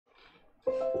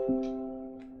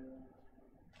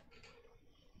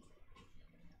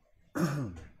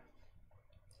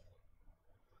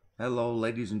Hello,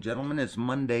 ladies and gentlemen. It's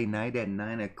Monday night at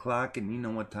 9 o'clock, and you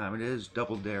know what time it is.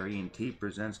 DubbleDareEnt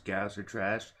presents Gas or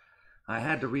Trash. I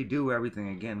had to redo everything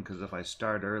again because if I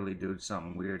start early, dude,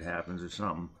 something weird happens or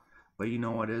something. But you know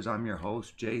what it is. I'm your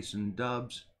host,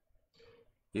 JDubbs.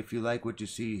 If you like what you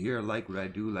see here, like what I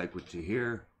do, like what you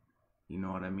hear, you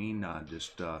know what I mean.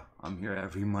 I'm here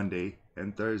every Monday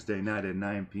and Thursday night at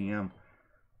 9 p.m.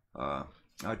 I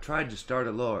tried to start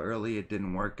a little early. It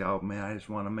didn't work out, man. I just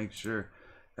want to make sure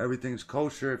everything's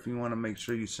kosher. If you want to make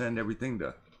sure you send everything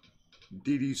to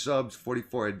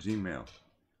DDSubs44@gmail.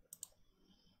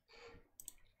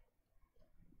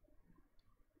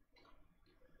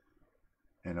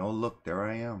 And oh look, there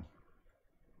I am.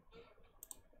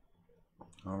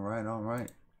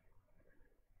 Alright.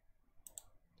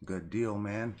 Good deal,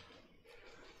 man.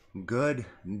 Good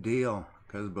deal.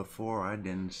 Because before I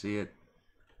didn't see it.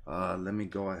 Let me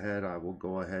go ahead. I will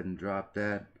go ahead and drop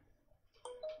that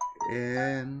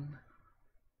in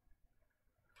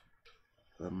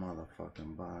the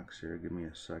motherfucking box here. Give me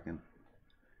a second.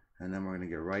 And then we're going to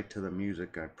get right to the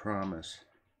music, I promise.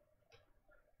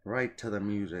 Right to the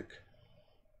music.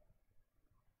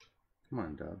 Come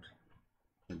on, Dubs.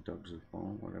 Dubs'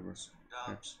 phone, whatever.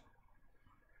 Dubs.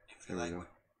 If you like what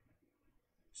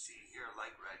see here,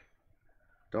 like right.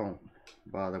 Don't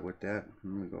bother with that.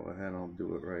 Let me go ahead. I'll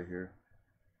do it right here.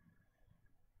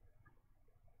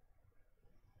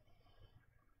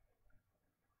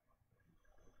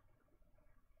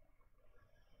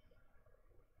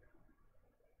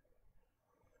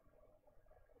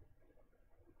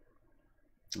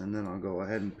 And then I'll go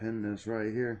ahead and pin this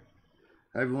right here.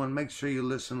 Everyone, make sure you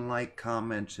listen, like,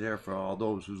 comment, share for all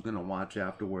those who's going to watch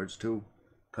afterwards, too.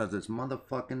 Because it's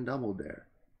motherfucking Double Dare.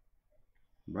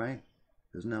 Right?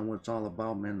 Isn't that what it's all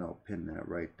about, man? I'll pin that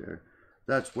right there.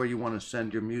 That's where you want to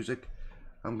send your music.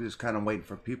 I'm just kind of waiting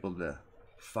for people to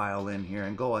file in here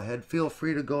and go ahead. Feel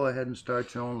free to go ahead and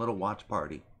start your own little watch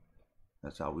party.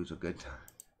 That's always a good time.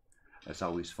 That's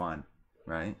always fun,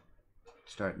 right?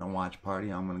 Starting a watch party.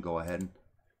 I'm going to go ahead and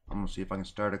I'm going to see if I can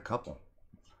start a couple.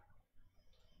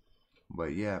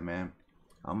 But yeah, man,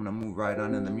 I'm going to move right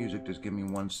on in the music. Just give me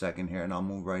 1 second here and I'll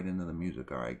move right into the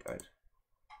music. All right, guys.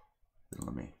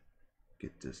 Let me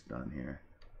get this done here.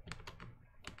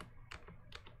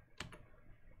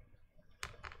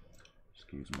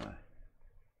 Excuse my...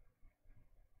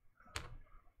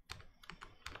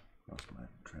 Lost my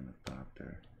train of thought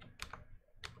there.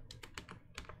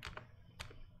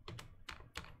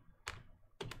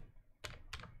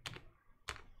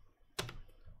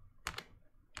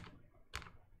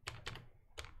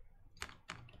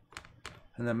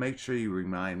 And then make sure you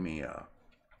remind me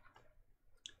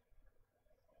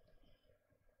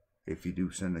if you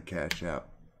do send a cash out.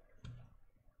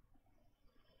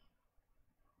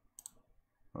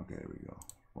 Okay, there we go.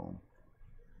 Boom.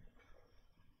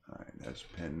 Alright, that's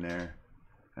pinned there.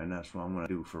 And that's what I'm going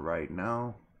to do for right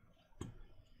now.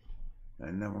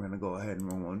 And then we're going to go ahead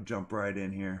and we're going to jump right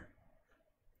in here.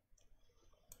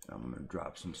 I'm going to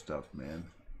drop some stuff,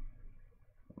 man.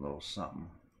 A little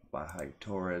something by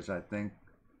Torres, I think.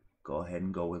 Go ahead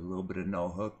and go with a little bit of no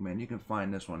hook, man. You can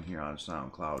find this one here on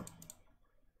Soundcloud.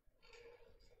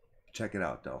 Check it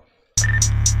out, though.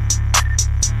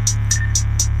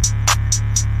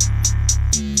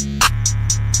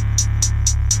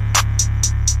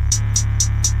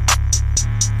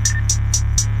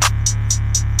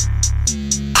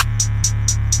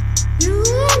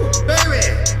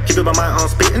 Keep it by my own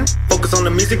spittin'. Focus on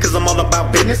the music cause I'm all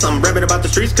about business. I'm rapping about the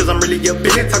streets cause I'm really up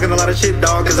in it. Talking a lot of shit,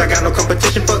 dog, cause I got no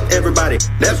competition. Fuck everybody,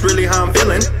 that's really how I'm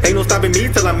feeling. Ain't no stopping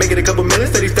me till I make it a couple million.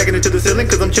 Steady stacking it to the ceiling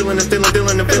cause I'm chillin' and stealing,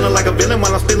 dealing and feeling like a villain.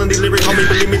 While I'm spilling these lyrics, homie,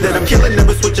 believe me that I'm killing.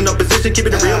 Never switching up position, keep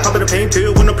it real. Popping a pain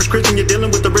pill with no prescription. You're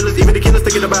dealing with the realest, even the killers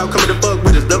thinking about coming to fuck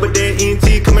with us.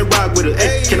 DubbleDareEnt, come and rock with us.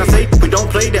 Hey, can I say we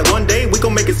don't play that one day? We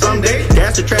gon' make it someday.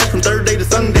 Gas or trash from Thursday to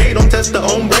Sunday. Don't test the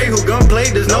hombre who gun play.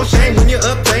 There's no shame when you're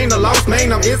up playing a lost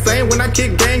man. I'm insane when I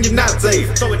kick gang, you're not safe.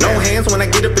 No hands when I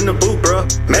get up in the booth, bruh.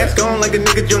 Mask on like a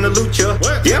nigga join the lucha.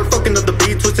 Yeah, I'm fucking up the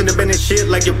beat, twisting the bend and shit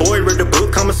like your boy read the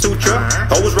book, Kama Sutra.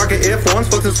 Always rocking F1s,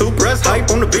 fucking Supras. Hype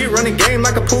on the beat, running game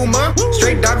like a Puma.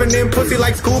 Straight diving in pussy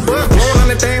like scuba. Blowing on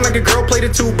the thing like a girl played a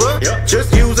tuba.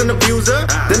 Just use an abuser.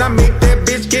 Then I make that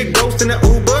bitch get ghost in the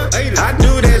Uber. I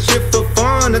do that shit for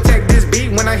fun. Attack this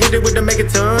beat when I hit it with the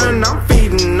megaton. I'm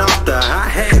feeding off the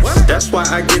hi-hats. That's why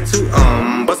I get to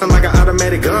bustin' like an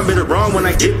automatic gun. Better wrong when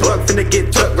I get bucked, finna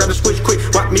get tucked. Grab the switch quick,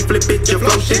 watch me flip it. Your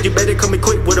flow shit, you better come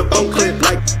equipped with a bow clip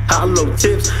like hollow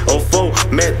tips or faux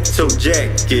metal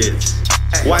jackets.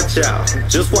 Watch out,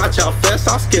 just watch how fast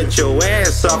I'll sketch your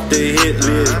ass off the hit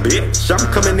list, bitch.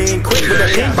 I'm coming in quick with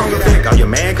that ping pong effect. Are you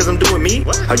mad cause I'm doing me?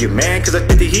 Are you mad cause I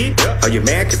did the hit? Are you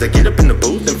mad cause I get up in the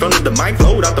booth in front of the mic,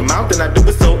 float out the mouth, and I do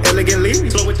it so elegantly?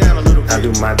 Slow it down a little bit. I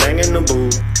do my thing in the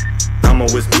booth. I'm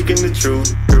always speaking the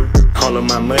truth. All of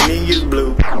my money is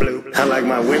blue. I like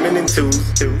my women in twos.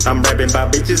 I'm rapping by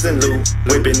bitches and loot.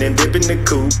 Whipping and dipping the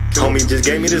coupe. Homie just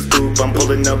gave me the scoop. I'm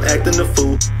pulling up, acting the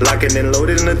fool. Locking and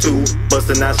loaded in the tube.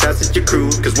 Busting out shots at your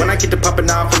crew. Cause when I get to popping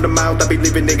out from the mouth, I be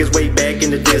leaving niggas way back in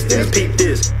the distance. Peep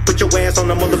this. Put your ass on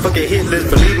the motherfucking hit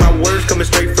list. Believe my words coming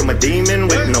straight from a demon.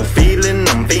 With no feeling,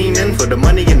 I'm fiending. For the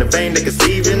money and the fame they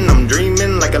conceiving. I'm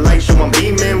dreaming like a light show, I'm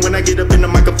beaming. When I get up in the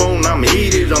microphone, I'm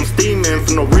heated. I'm steaming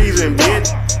for no reason, bitch.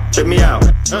 Check me out,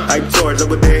 hype Torres,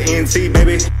 Dubble Dare NT,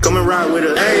 baby, come and ride with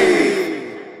us,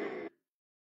 hey!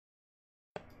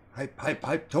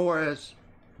 Hype Torres,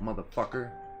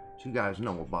 motherfucker. You guys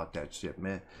know about that shit,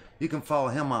 man. You can follow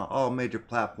him on all major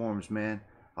platforms, man.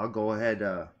 I'll go ahead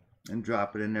and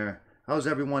drop it in there. How's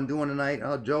everyone doing tonight?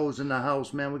 Joe's in the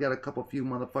house, man. We got a few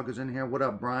motherfuckers in here. What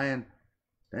up, Brian?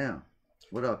 Damn.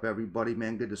 What up, everybody,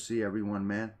 man? Good to see everyone,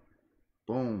 man.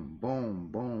 Boom, boom,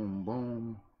 boom,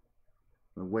 boom.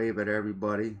 A wave at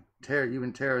everybody.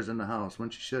 Even Tara's in the house when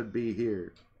she should be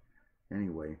here.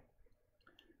 Anyway.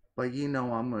 But you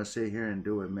know I'm going to sit here and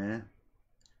do it, man.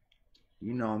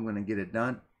 You know I'm going to get it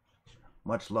done.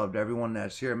 Much love to everyone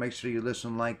that's here. Make sure you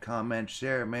listen, like, comment,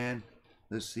 share, man.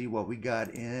 Let's see what we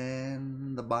got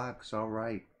in the box. All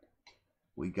right.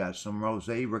 We got some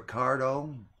Rosé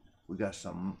Ricardo. We got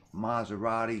some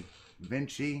Maserati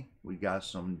Vinci. We got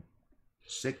some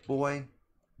Sick Boy.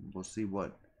 We'll see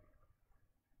what...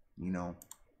 You know,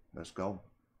 let's go.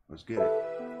 Let's get it.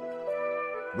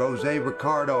 Rosé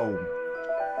Ricardo.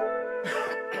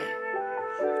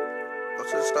 Go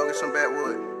to the store, get some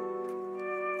backwood.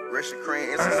 Russian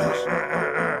cream, insufficient.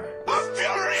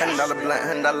 $100 blunt,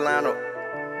 $100 lineup.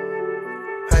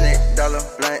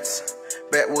 $100 blunts.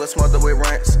 Backwood smothered with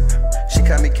rents. She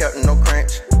call me captain, no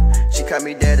crunch. She call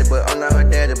me daddy, but I'm not her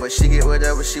daddy. But she get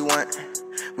whatever she want.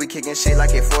 We kicking shit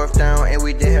like it 4th down, and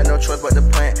we didn't have no choice but to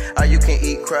plant. All you can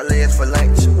eat crab legs for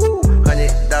lunch.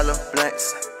 $100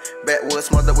 blunts. Backwood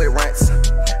smothered with rents.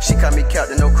 She call me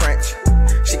captain, no crunch.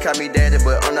 She call me daddy,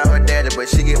 but I'm not her daddy. But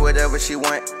she get whatever she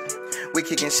want. We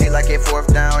kicking shit like it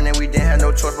 4th down, and we didn't have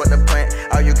no choice but to plant.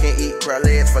 All you can eat crab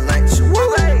legs for lunch.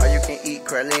 All you can eat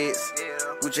crab legs.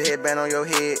 Put your headband on your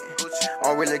head. I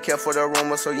don't really care for the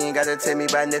rumor, so you ain't gotta tell me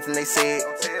about nothing they said.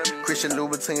 Christian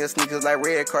Louboutin, your sneakers like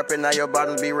red carpet, now your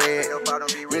bottoms be red.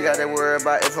 You ain't gotta worry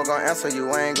about if I'm gonna answer you,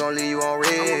 I ain't gonna leave you on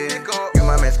red. You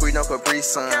my man squeeze no Capri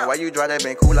Sun. Why you drive that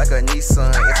been cool like a Nissan?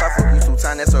 If I fuck you 2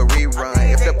 times, that's a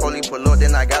rerun. If the police pull up,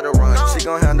 then I gotta run. She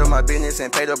gon' handle my business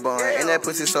and pay the bun. And that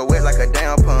pussy so wet like a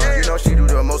damn pun. You know she do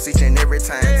the most each and every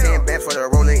time. 10 bands for the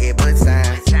roller, it but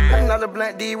time. Another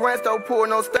blunt D runs, don't pull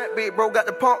no stunt, big bro got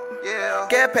the pump. Yeah.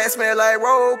 Gas pack smell like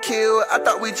roadkill. I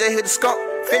thought we just hit the skunk.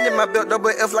 Fending my belt double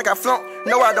F like I flunk.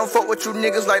 No, I don't fuck with you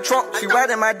niggas like Trump. She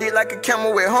riding my dick like a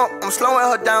camel with hump. I'm slowing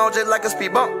her down just like a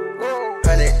speed bump.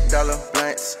 $100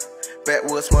 blunts.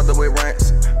 Backwood smothered with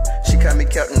rents. She call me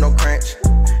captain, no crunch.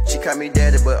 She call me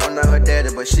daddy, but I'm not her daddy.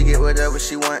 But she get whatever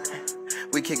she want.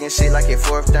 We kicking shit like it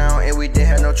 4th down, and we didn't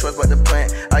have no choice but to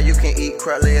plant. All you can eat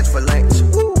crab legs for lunch.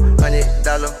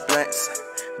 $100 blunts.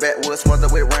 Backwood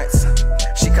smothered with rents.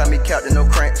 She call me captain, no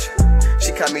crunch.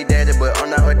 She call me daddy, but I'm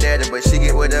not her daddy. But she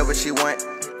get whatever she want.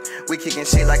 We kicking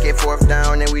shit like it 4th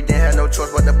down, and we didn't have no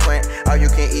choice but to plant. All you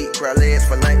can eat crab legs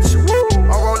for lunch.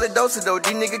 I'm rolling doses though,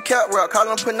 these nigga cap rock, call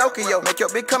him Pinocchio. Make your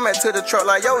bitch come back to the truck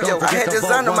like yo-yo. I had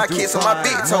design on my kids on my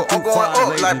big toe. I'm going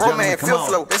up like bro man, feel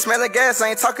flow. They smelling gas, I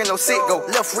ain't talking no sick go.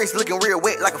 Left wrist looking real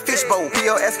wet like a fishbowl.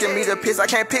 P.O. asking me to piss, I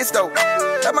can't piss though.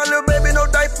 Got my little baby, no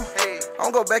diaper. I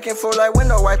don't go back and forth like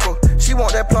window wiper. She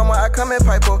want that plumber, I come and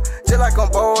pipe her. Just like I'm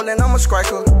bowling, I'm a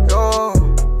striker. Yo,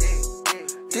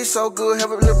 this so good,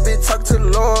 have a little bit talk to the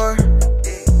Lord.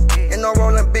 And I'm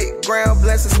rolling big ground,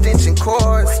 bless extension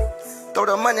cords. Throw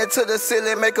the money to the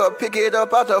ceiling, make her pick it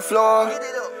up out the floor.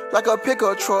 Like a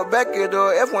pickup truck, back it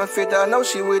up, F-150, I know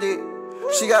she with it.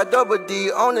 She got double D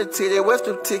on the titty, what's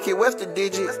the ticket, what's the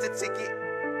digit?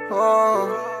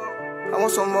 Oh, I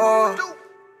want some more.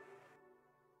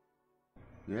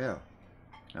 Yeah,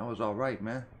 that was alright,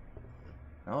 man.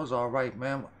 That was alright,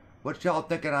 man. What y'all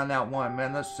thinking on that one,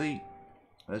 man? Let's see.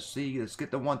 Let's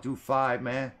get the 1 through 5,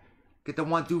 man. Get the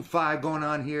 1 through 5 going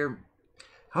on here.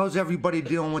 How's everybody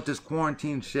dealing with this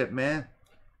quarantine shit, man?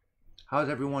 How's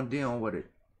everyone dealing with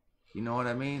it? You know what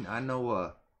I mean? I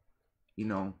know, you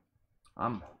know,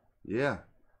 yeah,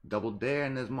 Double Dare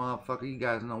in this motherfucker. You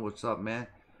guys know what's up, man.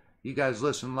 You guys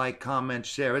listen, like, comment,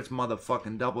 share. It's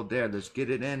motherfucking Double Dare. Let's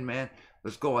get it in, man.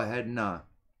 Let's go ahead and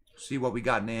see what we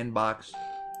got in the inbox.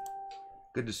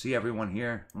 Good to see everyone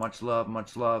here. Much love,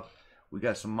 much love. We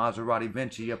got some Maserati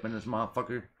Vinci up in this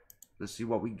motherfucker. Let's see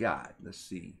what we got. Let's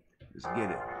see. Let's get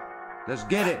it. Let's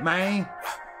get it, man.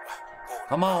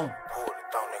 Come on.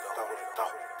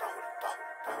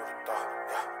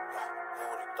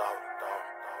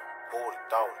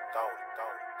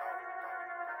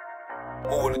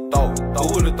 Who would've thought?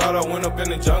 Who would've thought I went up in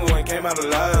the jungle and came out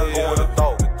alive? Yeah. Who would've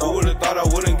thought? Who would've thought I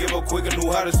wouldn't give up quick and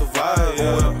knew how to survive?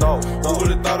 Yeah. Who would've thought? Who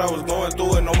would've thought I was going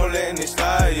through it, no more letting it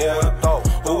slide? Yeah. Who would've thought?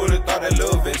 Who would've thought that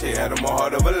little bitch had him a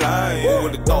heart of a lion? Yeah. Who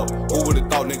would've thought? Who would've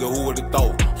thought, nigga? Who would've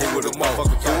thought? Who would've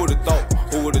motherfucker? Who would've thought?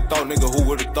 Who would've thought, nigga? Who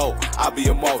would've thought? I be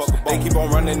a motherfucker. They keep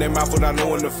on running their mouth without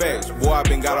knowing the facts. Boy, I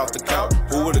been got off the couch.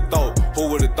 Who would've thought? Who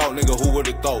would've thought, nigga? Who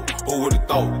would've thought? Who would've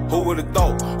thought? Who would've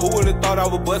thought? Who would've thought I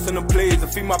was busting the plays to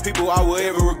feed my people? I would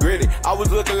ever regret it. I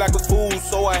was looking like a fool,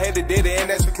 so I had to did it, and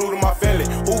that's including my family.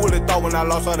 Who would've thought when I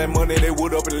lost all that money they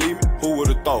would up and leave me? Who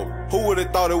would've thought? Who would've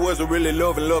thought it wasn't really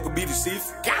love and love could be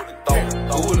deceitful?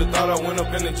 Who would've thought I went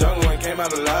up in the jungle and came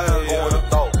out alive? Yeah. Who would've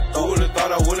thought? Who would've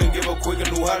thought I wouldn't give up quick and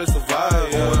knew how to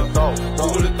survive? Yeah. Who would've thought? Who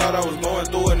would've thought I was going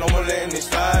through it, no more letting it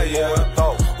slide? Yeah. Who would've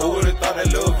thought? Who would've thought that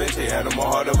little bitch had him a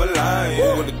heart of a lion?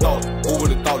 Yeah. Who would've thought? Who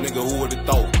would've thought, nigga? Who would've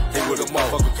thought? Who would've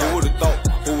motherfucker? Who would've thought?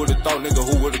 Who would've thought, nigga?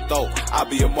 Who would've thought? I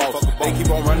be a motherfucker. They keep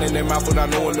on running their mouth without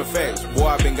knowing the facts. Boy,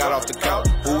 I been got off the couch.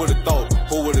 Who would've thought?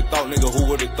 Who would've thought, nigga? Who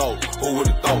would've thought? Who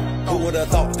would've thought? Who would've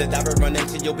thought that I would run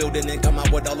into your building and come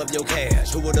out with all of your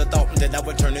cash? Who would've thought that I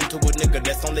would turn into a nigga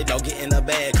that's only about getting a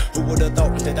bag? Who would've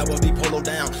thought that I would be polo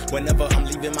down whenever I'm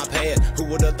leaving my pad? Who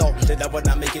would've thought that I would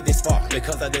not make it this far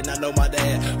because I did not know my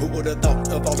dad? Who would've thought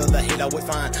of all of the hate I would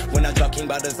find when I drop King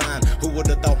by design? Who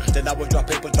would've thought that I would drop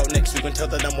paper talk next? You can tell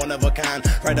that I'm one of a kind.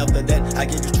 Right after that, I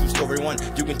give you true story 1.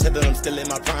 You can tell that I'm still in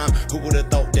my prime. Who would've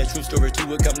thought that true story 2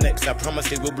 would come next? I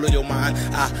promise it will blow your mind.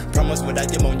 I promise what I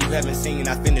demo you haven't seen.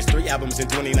 I finished 3 albums in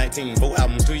 2019, 4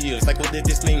 albums, 2 years. Like what did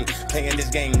this mean? Playing this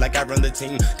game like I run the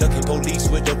team. Ducking police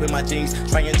with dope in my jeans,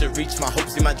 trying to reach my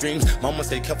hopes and my dreams. Mama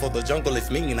said careful, the jungle is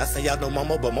mean. I say I know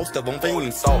mama, but most of them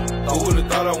fiends. Who would've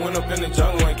thought I went up in the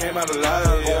jungle and came out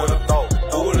alive? Yeah. Who would've thought?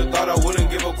 Who would've thought I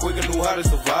wouldn't give up quick and knew how to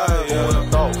survive? Yeah. Who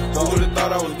would've thought? Who would've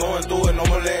thought I was going through it, no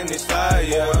more letting it slide?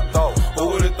 Yeah. Who would've thought? Who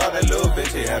would've thought that little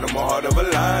bitch had him a heart of a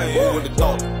lion? Yeah. Who would've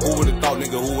thought? Who would've thought,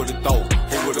 nigga? Who would've thought?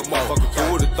 Who would've motherfucker? Who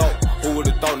would've thought? Who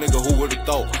would've thought, nigga? Who would've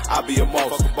thought? I be a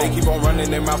motherfucker. They keep on running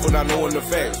their mouth without knowing the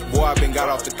facts. Boy, I been got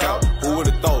off the couch. Who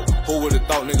would've thought? Who would've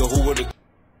thought, nigga? Who would've?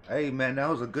 Hey, man, that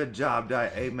was a good job.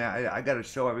 Hey, man, I got to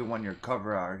show everyone your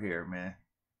cover art here, man.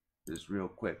 Just real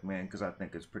quick, man, because I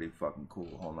think it's pretty fucking cool.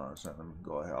 Hold on a second. Let me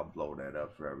go ahead. I'll blow that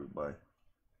up for everybody.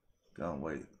 Go on,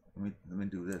 wait. Let me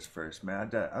do this first,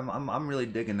 man. I'm really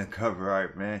digging the cover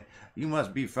art, man. You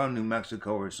must be from New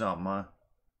Mexico or something, huh?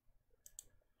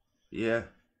 Yeah.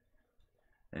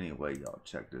 Anyway, y'all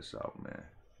check this out, man.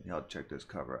 Y'all check this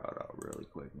cover art out really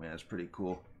quick, man. It's pretty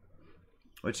cool.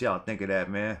 What y'all think of that,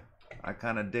 man? I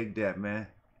kind of dig that, man.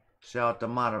 Shout out to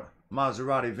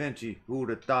Maserati Vinci. Who would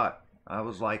have thought? I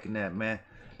was liking that, man.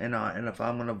 And if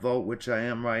I'm going to vote, which I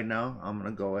am right now, I'm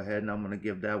going to go ahead and I'm going to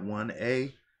give that one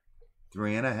a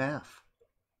 3.5.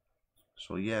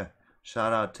 So, yeah.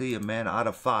 Shout out to you, man. Out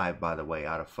of 5, by the way.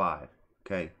 Out of 5.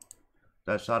 Okay.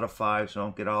 That's out of 5, so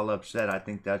don't get all upset. I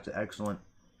think that's excellent.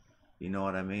 You know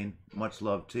what I mean? Much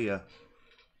love to you.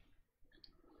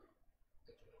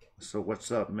 So,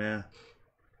 what's up, man?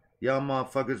 Y'all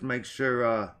motherfuckers, make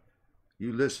sure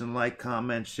you listen, like,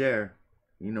 comment, share.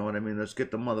 You know what I mean? Let's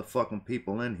get the motherfucking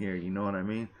people in here. You know what I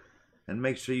mean? And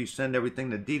make sure you send everything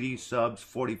to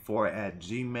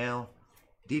DDSubs44@gmail.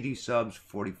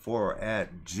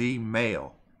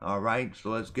 DDSubs44@gmail. Alright?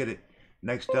 So let's get it.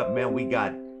 Next up, man, we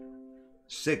got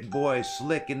Sick Boy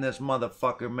Slick in this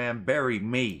motherfucker, man. Bury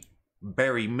me.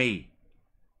 Bury me.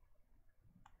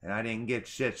 And I didn't get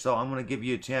shit, so I'm going to give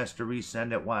you a chance to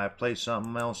resend it while I play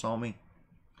something else, homie.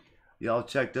 Y'all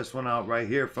check this one out right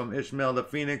here from Ishmael the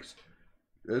Feenix.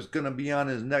 It's going to be on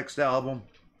his next album,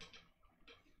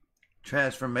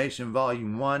 Transformation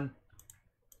Volume 1.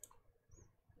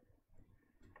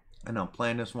 And I'm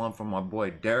playing this one from my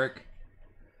boy Derek.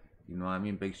 You know what I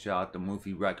mean? Big shout out to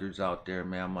Moofy Records out there,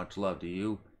 man. Much love to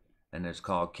you. And it's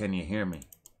called Can You Hear Me?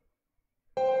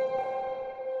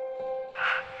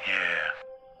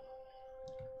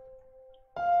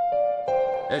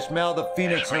 Ishmael the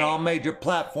Feenix on all major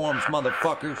platforms,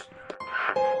 motherfuckers. For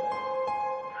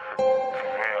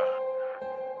real.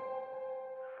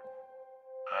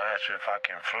 I asked you if I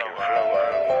can flow earlier.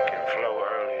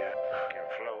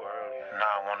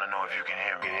 I wanna know if you can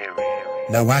hear me.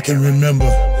 Now I can remember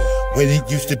when it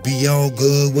used to be all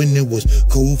good, when it was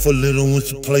cool for little ones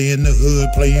to play in the hood,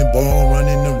 playing ball,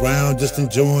 running around, just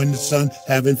enjoying the sun,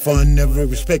 having fun, never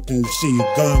expecting to see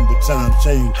it gone, but times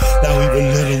change. Now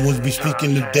even little ones be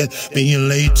speaking to death, being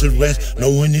laid to rest,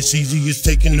 knowing it's easy as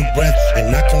taking a breath.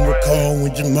 And I can recall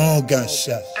when Jamal got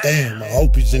shot. Damn, I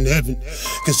hope he's in heaven,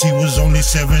 cause he was only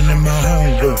 7 and my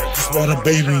homegirl just brought a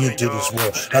baby into this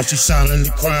world. Now she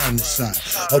silently crying inside,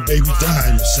 her baby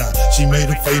dying inside. She made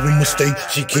a fatal mistake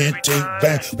she can't take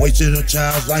back, wasted her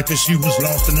child's life and she was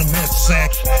lost in a meth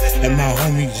sack. And my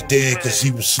homie's dead cause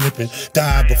he was slipping,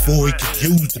 died before he could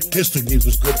use the pistol he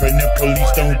was gripping. And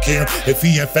police don't care if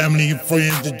he had family and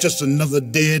friends, they're just another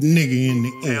dead nigga in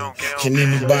the end. Can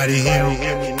anybody hear me?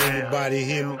 Can anybody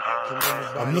hear me?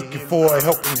 I'm looking for a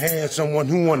helping hand, someone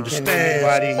who understands. Can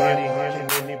anybody hear me?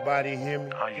 Can anybody hear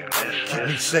me? Keep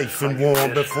me safe and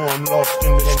warm before I'm lost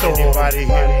in the storm. Anybody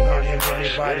hear me? Can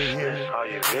anybody hear me?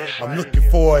 I'm looking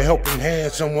for a helping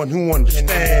hand, someone who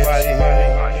understands. Anybody hear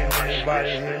me? Can anybody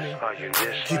hear me?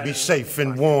 Keep me safe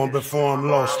and warm before I'm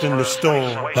lost in the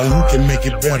storm. Now who can make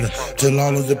it better till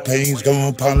all of the pain's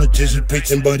gone? Politicians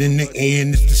preaching, but in the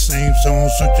end it's the same song.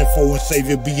 Searching for a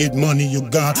savior, be it money or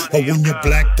God. But when you're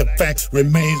black, the fact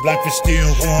remains life is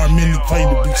still hard. Many claim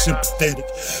to be sympathetic,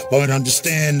 but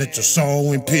understand that your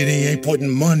soul and pity ain't putting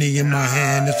money in my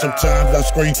hand. And sometimes I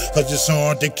scream cause it's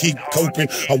hard to keep coping.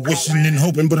 I'm wishing and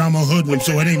hoping, but I'm a hoodlum,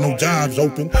 so it ain't no jobs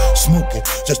open. Smoking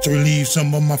just to relieve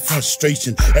some of my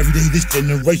frustration. Every day this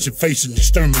generation facing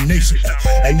extermination,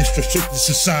 and this restricted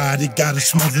society got us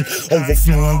smothered,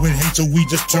 overflowing with hate, so we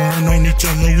just turn on each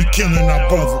other, we killing our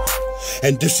brothers.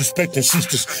 And disrespecting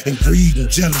sisters, and greed and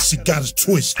jealousy got us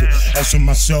twisted. As for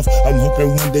myself, I'm hoping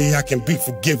one day I can be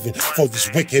forgiven for this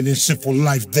wicked and sinful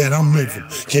life that I'm living.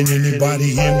 Can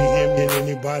anybody hear me? Can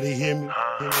anybody hear me?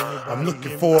 I'm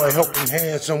looking for a helping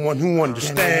hand, someone who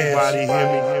understands. Can anybody hear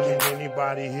me? Can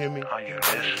anybody hear me?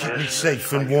 Keep me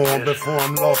safe and warm before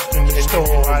I'm lost in the storm.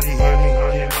 Anybody hear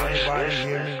me? Can anybody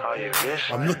hear me?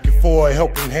 I'm looking for a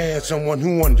helping hand, someone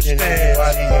who understands. Can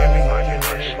anybody hear me?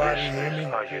 Can anybody hear me?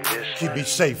 Keep me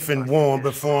safe and warm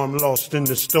before I'm lost in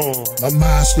the storm. My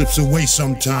mind slips away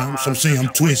sometimes, some say I'm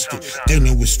twisted,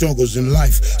 dealing with struggles in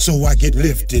life, so I get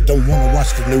lifted. Don't wanna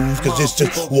watch the news, cause it's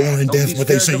just war and death, but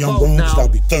they say I'm wrong, so I'll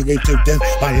be thugging till death.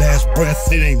 My last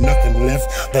breath, it ain't nothing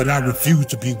left, but I refuse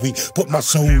to be weak. Put my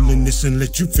soul in this and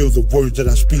let you feel the words that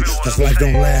I speak, cause life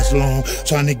don't last long,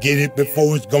 trying to get it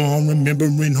before it's gone.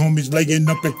 Remembering homies laying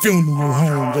up in funeral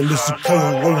homes, and it's a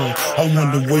cold world. I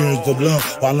wonder where's the love,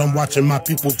 while I'm watching my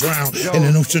people drown in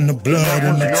an ocean of blood,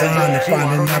 and I'm trying to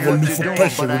find an avenue for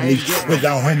pressure relief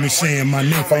without homies saying my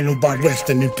name, followed by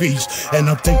resting in peace. And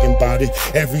I'm thinking about it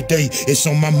every day, it's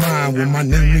on my mind. When my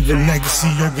name leave a legacy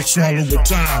or get swallowed with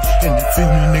time. Can you feel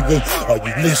me, nigga? Are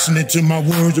you listening to my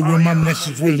words, or will my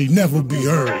message really never be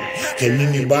heard? Can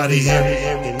anybody hear me?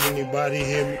 Can anybody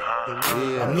hear me?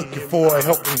 I'm looking for a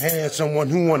helping hand, someone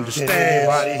who understands. Can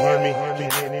anybody hear me?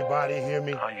 Can anybody hear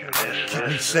me? Keep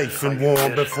me safe and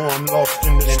warm before I'm lost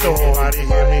in the storm. Anybody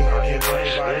hear me? Can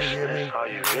anybody hear me?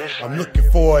 I'm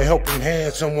looking for a helping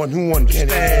hand, someone who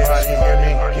understands. Can anybody hear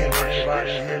me? Can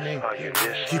anybody hear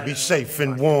me? Keep me safe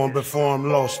and warm before I'm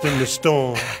lost in the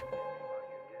storm.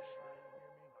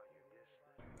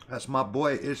 That's my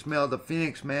boy Ishmael the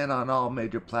Feenix, man, on all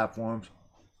major platforms.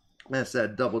 That's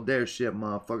that Double Dare shit,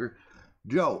 motherfucker.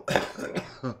 Joe,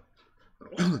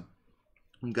 you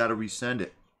gotta resend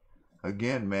it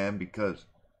again, man, because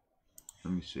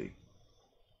let me see.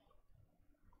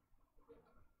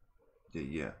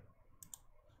 Yeah.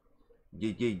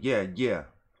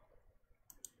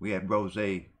 We had Rose,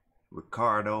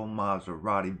 Ricardo,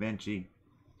 Maserati, Vinci.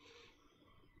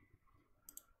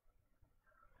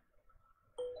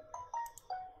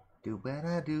 Do what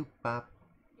I do, pop.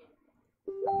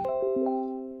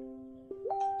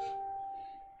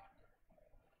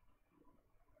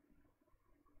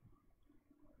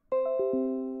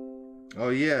 Oh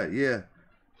yeah.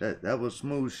 That was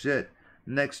smooth shit.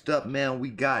 Next up, man, we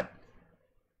got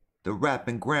the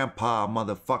rapping grandpa,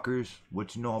 motherfuckers.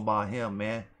 What you know about him,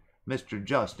 man? Mr.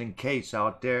 Just in Case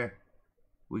out there.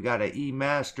 We got a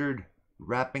E-mastered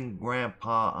rapping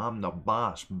grandpa. I'm the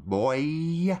boss,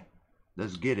 boy.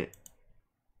 Let's get it.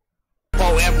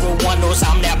 Everyone knows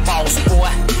I'm that boss boy.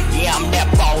 Yeah, I'm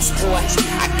that boss boy.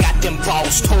 I got them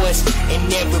boss toys, and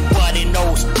everybody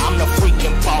knows I'm the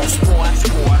freaking boss boy.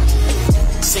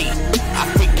 See, I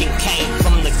freaking came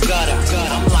from the gutter.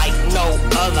 I'm like no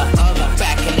other.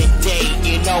 Back in the day,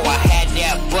 you know I had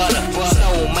that butter.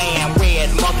 Snowman, red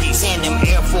monkeys, and them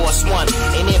Air Force One.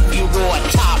 And if you wore a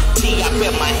top T, I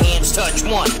bet my hands touch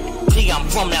one. I'm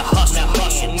from that hustle,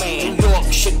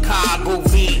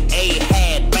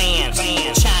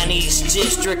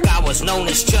 district I was known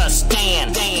as Just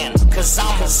Dan, cause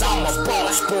I'm a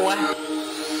boss boy.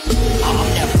 I'm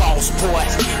that boss boy,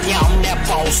 yeah, I'm that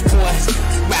boss boy.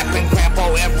 Rapping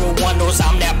grandpa, everyone knows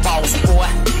I'm that boss boy.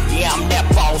 Yeah, I'm that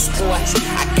boss boy.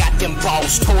 I got them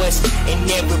boss toys,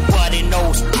 and everybody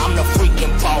knows I'm the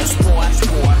freaking boss boy.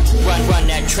 Run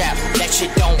that trap, that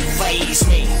shit don't faze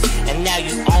me. And now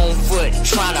you on foot,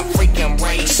 tryna freaking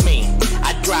race me.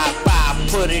 I drive by,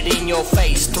 put it in your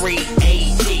face,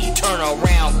 380, turn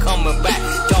around, coming back,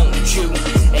 don't you?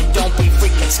 And don't be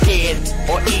freaking scared,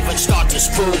 or even start to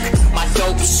spook. My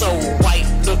dope's so white,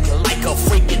 looking like a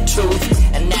freaking tooth.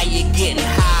 And now you're getting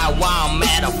high while I'm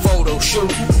at a photo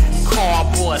shoot.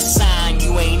 Cardboard sign,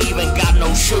 you ain't even got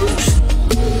no shoes.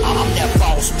 I'm that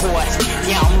boss boy,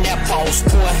 yeah, I'm that boss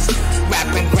boy.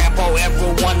 Rapping grandpa,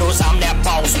 everyone knows I'm that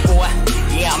boss boy.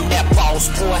 Yeah, I'm that boss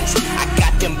boy. I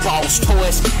got them boss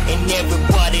toys, and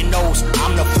everybody knows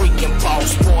I'm the freaking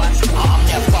boss boy. I'm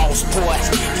that boss boy,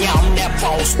 yeah, I'm that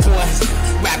boss boy.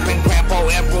 Rapping grandpa,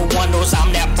 everyone knows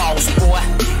I'm that boss boy.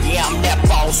 Yeah, I'm that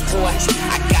boss boy.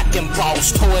 I got them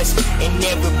boss toys, and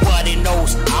everybody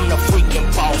knows I'm the freaking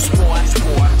boss boy.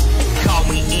 Call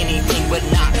me anything but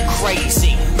not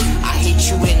crazy. I hit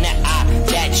you in the eye,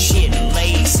 that shit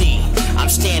lazy. I'm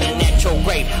standing at your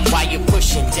grave while you're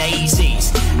pushing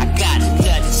daisies. I got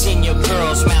nuts in your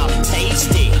girl's mouth,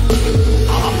 tasty.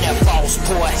 I'm that boss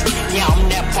boy, yeah, I'm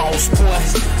that boss boy.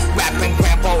 Rapping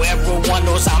grandpa, everyone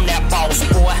knows I'm that boss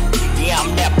boy. Yeah,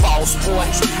 I'm that boss boy.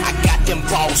 I got them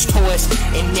boss toys,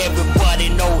 and everybody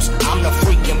knows I'm the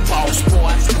freaking boss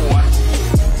boy.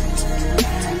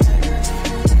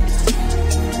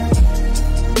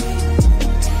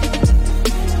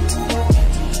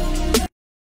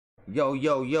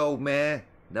 Yo, man.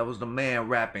 That was the man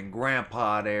rapping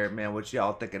grandpa there, man. What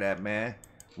y'all think of that, man?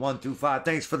 1 through 5.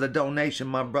 Thanks for the donation,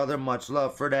 my brother. Much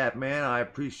love for that, man. I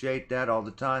appreciate that all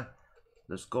the time.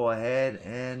 Let's go ahead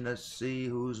and let's see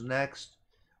who's next.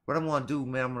 What I'm going to do,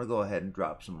 man, I'm going to go ahead and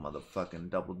drop some motherfucking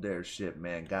Double Dare shit,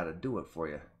 man. Gotta do it for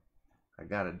you. I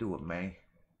gotta do it, man.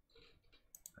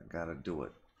 I gotta do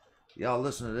it. Y'all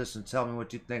listen to this and tell me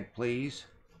what you think, please.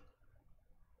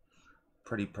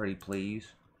 Pretty please.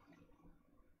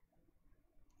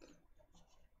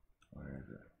 Where is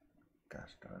it?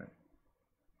 Gosh darn it.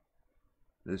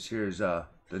 This here's the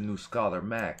new Scholar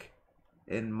Mac.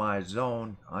 In my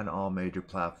zone on all major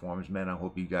platforms, man. I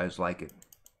hope you guys like it.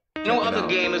 No other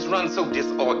game is run so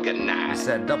disorganized. It's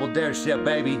that Double Dare shit,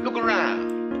 baby. Look around.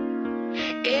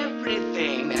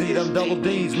 Everything that to them double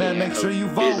D's, man. Make sure you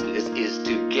vote. Business is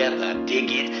together. Dig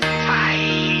it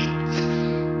tight.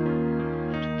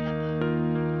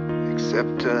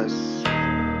 Accept us.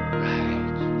 Right.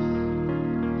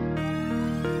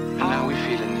 And now we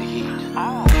feeling the heat.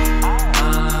 I'm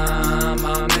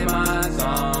in my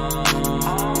zone.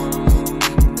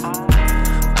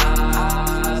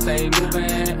 I stay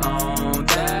moving on.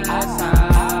 That's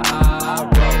how I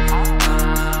roll.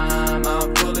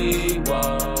 I'm fully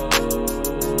woke.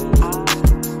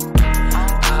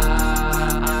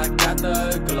 I got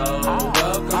the glow.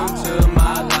 Welcome to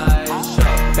my life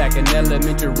show. Back in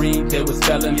elementary, they was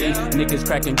spelling me. Niggas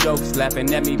cracking jokes,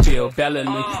 laughing at me, Bill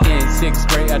Bellamy. In 6th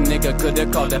grade, a nigga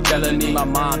could've called that felony. My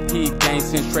mom peeped, gang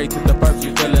sent straight to the birth,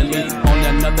 you feeling me? On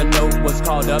another note, was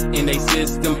caught up in a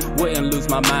system. Wouldn't lose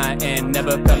my mind and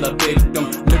never fell a victim.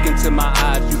 Look into my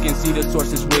eyes, you can see the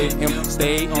sources with him.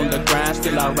 Stay on the grind,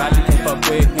 still I ride, you can't fuck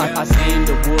with him. I seen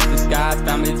the wolf disguise,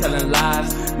 family telling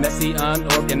lies. Messy,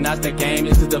 unorganized, the game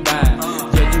is to divide.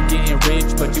 Yeah, you getting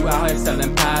rich, but you out here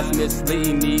selling pies.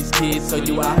 Misleading these kids, so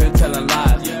you out here telling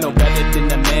lies. No better than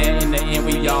the man, in the end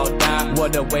we all die.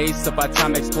 What a waste of our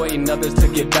time exploiting others to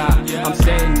get by. I'm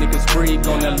setting niggas free,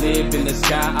 gonna live in the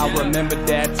sky. I remember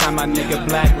that time my nigga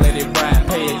black, let it ride.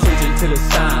 Pay attention to the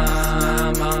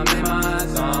signs. I'm in my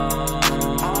zone.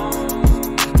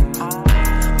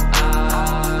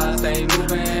 I stay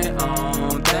moving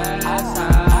on, that's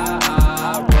how I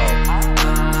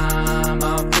roll.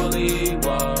 I'm fully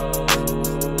woke.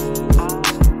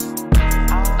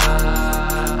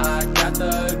 I got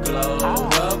the glow.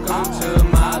 Welcome to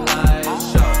my life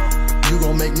show. You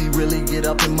gon' make me really get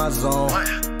up in my zone.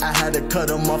 I had to cut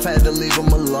him off, had to leave him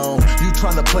alone. You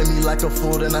tryna play me like a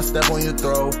fool, then I step on your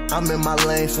throat. I'm in my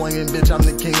lane, swinging, bitch, I'm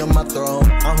the king of my throne.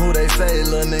 I'm who they say,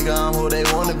 little nigga, I'm who they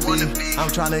wanna be.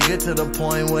 I'm tryna get to the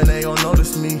point where they gon'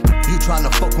 notice me. You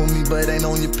tryna fuck with me, but ain't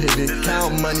on your pivot.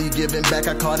 Count money, giving back,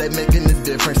 I call that making a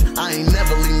difference. I ain't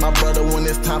never leave my brother when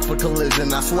it's time for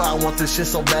collision. I swear I want this shit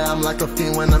so bad, I'm like a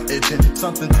fiend when I'm itching.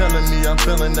 Something telling me I'm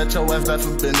feeling that your ass back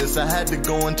for business. I had to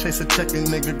go and chase a check, and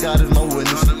nigga, God is my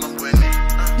witness.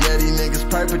 Yeah, these niggas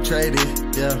perpetrated,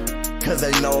 yeah. cause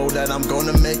they know that I'm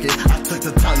gonna make it. I took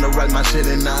the time to write my shit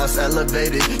and now it's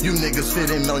elevated. You niggas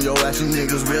sitting on your ass, you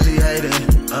niggas really hating.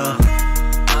 I'm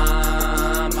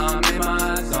in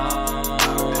my zone.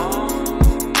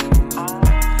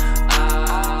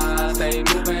 I stay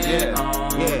moving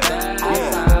on. That's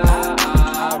how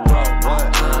I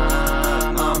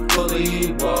roll. I'm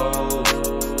fully woke.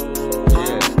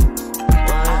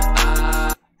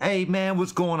 Hey man,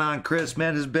 what's going on, Chris?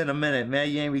 Man, it's been a minute, man.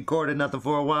 You ain't recorded nothing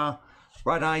for a while.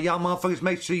 Right on, y'all motherfuckers,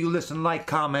 make sure you listen, like,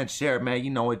 comment, share, man. You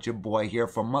know it's your boy here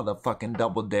from motherfucking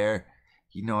Double Dare.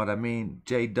 You know what I mean?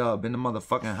 JDubbs in the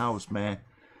motherfucking house, man.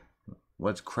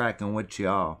 What's cracking with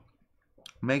y'all?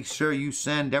 Make sure you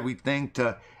send everything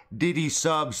to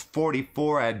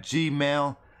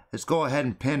DDSubs44@gmail. Let's go ahead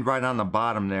and pin right on the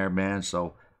bottom there, man.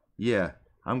 So, yeah,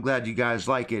 I'm glad you guys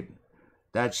like it.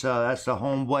 That's the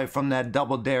homeboy from that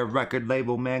Double Dare record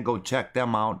label, man. Go check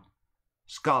them out.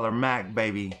 Scholar Mac,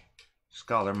 baby.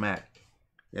 Scholar Mac.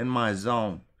 In my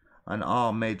zone. On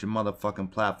all major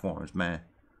motherfucking platforms, man.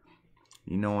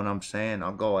 You know what I'm saying?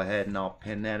 I'll go ahead and I'll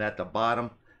pin that at the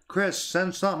bottom. Chris,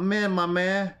 send something in, my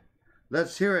man.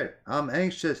 Let's hear it. I'm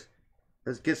anxious.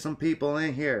 Let's get some people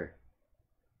in here.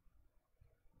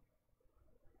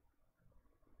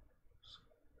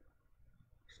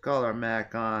 Scholar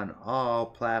Mac on all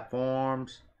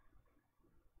platforms.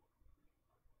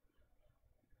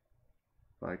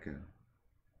 If I can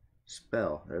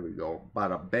spell, there we go.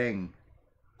 Bada bing.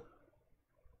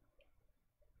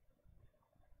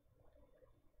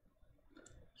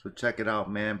 So check it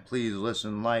out, man. Please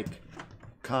listen, like,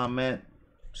 comment,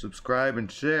 subscribe,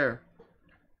 and share.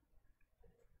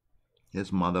 It's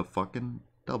motherfucking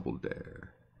Double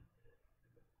Dare.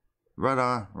 Right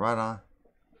on, right on.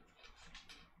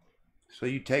 So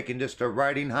you taking just a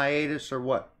writing hiatus or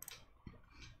what?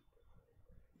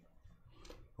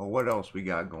 Well, what else we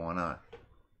got going on?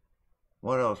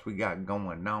 What else we got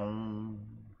going on?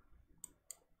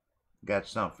 Got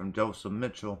something from Joseph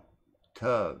Mitchell.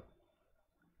 Tug.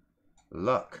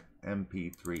 Luck.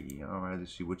 MP3. Alright,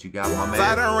 let's see what you got, my man.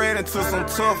 I done ran into some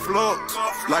tough luck,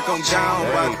 like I'm down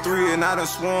by 3 and I done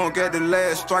swung at the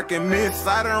last strike and miss.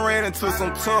 I done ran into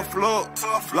some tough luck,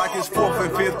 like it's 4th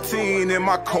and 15 and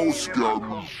my coach got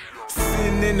me.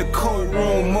 Sitting in the cold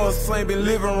room, must ain't been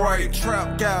living right.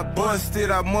 Trap got busted,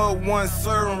 I mud one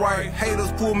certain right.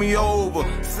 Haters pull me over,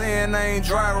 saying I ain't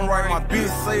driving right. My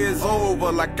bitch say it's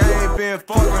over, like I ain't been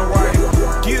fucking right.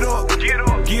 Get up,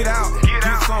 get out, get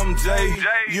something, Jay.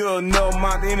 You'll know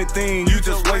about anything, you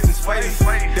just wasting space.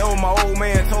 That what my old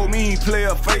man told me, he play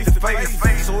a face to face.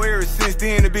 So ever since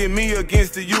then, it been me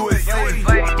against the USA.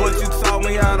 But you taught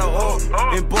me how to up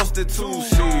and busted too,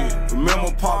 shit.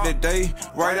 Remember pop that day,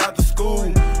 right after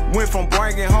school. Went from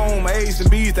bringing home A's and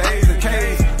B's to A's and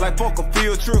K's. Like fuck a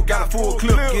field trip, got a full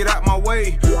clip, get out my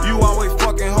way. You always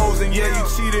fucking hoes and yeah, you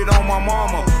cheated on my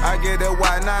mama. I get that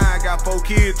Y9, got 4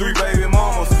 kids, 3 baby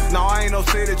mamas. Now I ain't no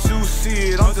say that you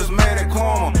shit, I'm just mad at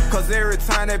karma. Cause every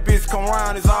time that bitch come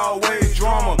around, it's always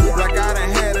drama. Like I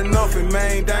done had enough and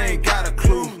man, they ain't got a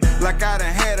clue. Like I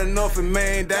done had enough and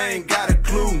man, they ain't got a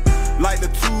clue. Like the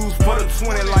 2s for the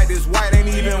 20, like this white ain't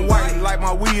even white. Like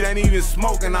my weed ain't even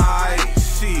smoking, alright.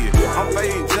 Shit, I'm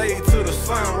fading J to the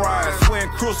sunrise. Swearing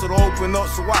crystal to open up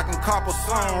so I can cop a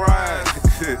sunrise.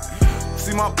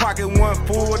 See my pocket one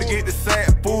full to get the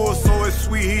sack full, so it's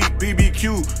sweet heat,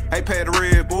 BBQ, hey pay the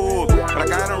Red Bull. Like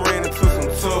I done ran into some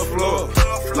tough luck,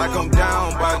 like I'm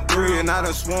down by 3 and I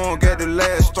done swung at the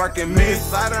last strike and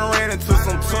miss. I done ran into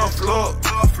some tough luck,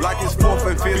 like it's 4th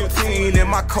and 15 and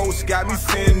my coach got me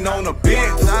sitting on the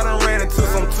bench. I done ran into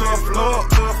some tough luck,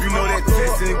 you know that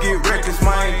testing get reckless,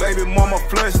 man. Baby mama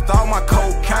flushed all my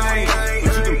cocaine,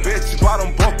 but you can bet you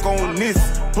bottom buck on this.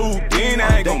 Houdini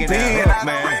ain't gon' bend,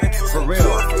 man. For real.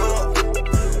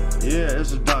 Yeah,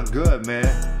 this is done good, man.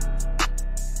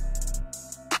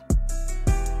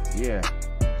 Yeah.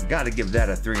 Gotta give that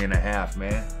a 3.5,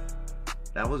 man.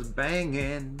 That was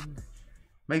banging.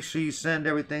 Make sure you send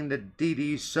everything to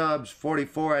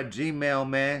DDSubs44@gmail,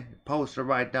 man. Poster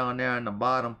right down there on the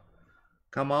bottom.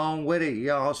 Come on with it,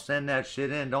 y'all. Send that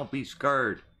shit in. Don't be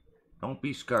scared. Don't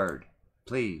be scared.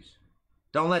 Please.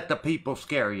 Don't let the people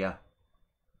scare you.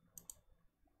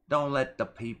 Don't let the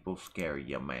people scare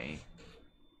you, man.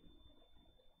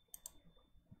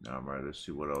 Alright, let's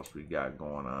see what else we got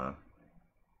going on.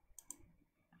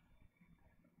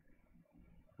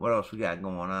 What else we got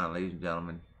going on, ladies and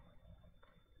gentlemen?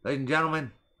 Ladies and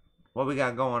gentlemen, what we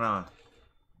got going on?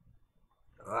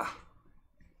 Ugh.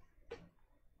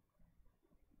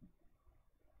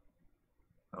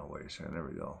 Oh, wait a second. There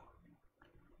we go.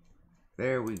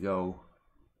 There we go.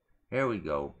 Here we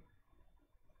go.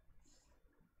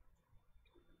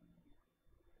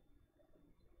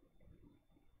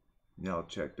 Y'all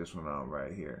check this one out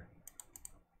right here.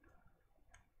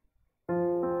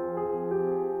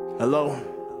 Hello?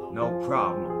 No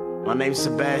problem. My name's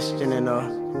Sebastian, and I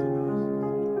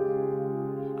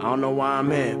don't know why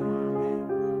I'm here.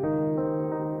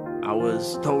 I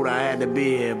was told I had to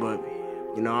be here, but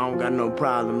you know, I don't got no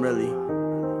problem really.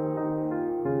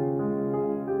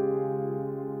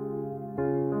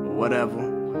 But whatever.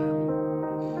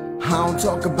 I don't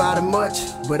talk about it much,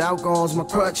 but alcohol's my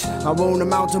crutch. I won't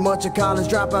amount to much, a college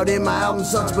dropout in my album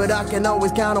sucks, but I can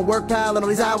always count on work piling all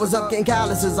these hours up getting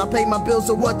calluses. I pay my bills,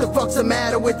 so what the fuck's the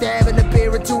matter with having a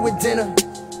beer or two at dinner?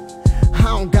 I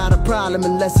don't got a problem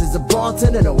unless it's a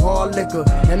bartender, no hard liquor.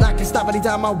 And I can stop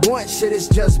anytime I want, shit, it's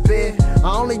just beer.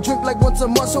 I only drink like once a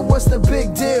month, so what's the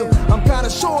big deal? I'm kinda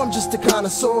sure I'm just a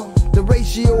connoisseur. The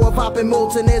ratio of hop and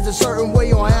molten is a certain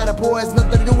way on how to pour, has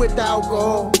nothing to do with the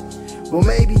alcohol. Well,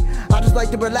 maybe I just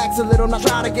like to relax a little, not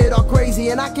try to get all crazy,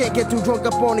 and I can't get too drunk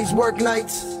up on these work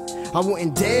nights. I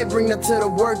wouldn't dare bring that to the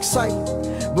work site,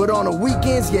 but on the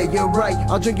weekends, yeah, you're right,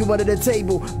 I'll drink you under the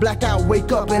table, black out,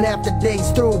 wake up, and half the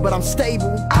day's through, but I'm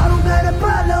stable. I don't got a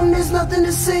problem, there's nothing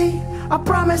to see, I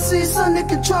promise it's under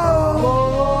control.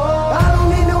 I don't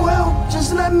need no help,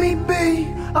 just let me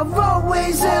be, I've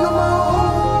always handled my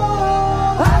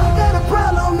own. I don't got a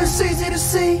problem, it's easy to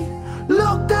see,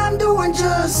 look, I'm doing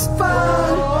just fine.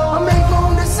 I make my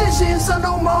own decisions, I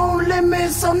know my own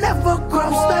limits, I'll never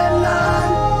cross that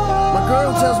line. My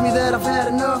girl tells me that I've had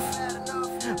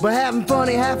enough, but having fun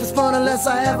ain't half as fun unless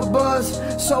I have a buzz.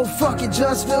 So fuck it,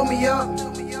 just fill me up.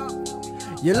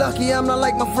 You're lucky I'm not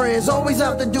like my friends, always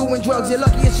out there doing drugs. You're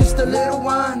lucky it's just a little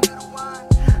wine.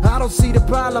 I don't see the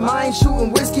problem, I ain't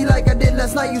shooting whiskey like I did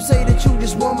last night. You say that you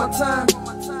just want my time,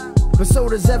 but so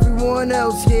does everyone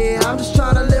else, yeah. I'm just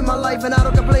trying to live my life and I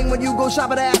don't complain when you go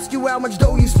shopping to ask you how much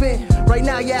dough you spent. Right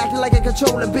now you're acting like a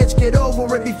controlling bitch, get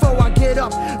over it before I get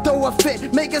up. Throw a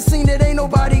fit, make a scene that ain't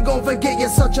nobody gon' forget, you're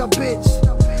such a bitch.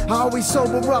 I always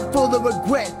sober up full of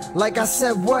regret, like I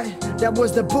said what? That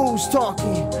was the booze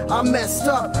talking, I messed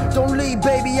up. Don't leave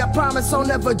baby, I promise I'll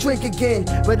never drink again,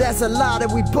 but that's a lie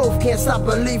that we both can't stop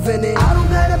believing in. I don't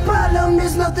got a problem,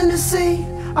 there's nothing to see,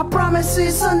 I promise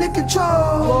it's under control.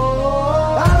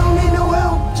 I don't need no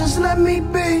help, just let me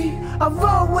be, I've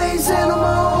always handled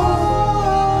my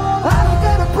own. I don't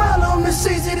got a problem, it's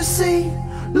easy to see,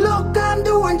 look, I'm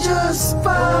doing just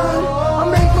fine. I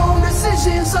make my own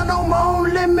decisions, I know my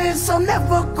own limits, I'll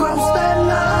never cross that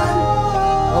line.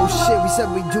 Oh shit, we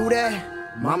said we'd do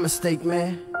that? My mistake,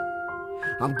 man.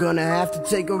 I'm gonna have to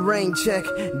take a rain check.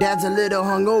 Dad's a little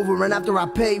hungover, and after I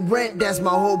pay rent, that's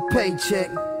my whole paycheck.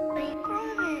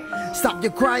 Stop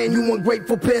your crying, you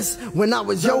ungrateful piss. When I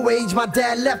was your age, my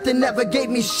dad left and never gave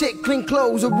me shit. Clean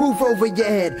clothes, a roof over your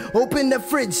head, open the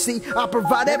fridge, see, I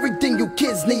provide everything you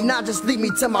kids need, not just leave me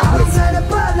to my wits. I don't got a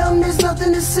problem, there's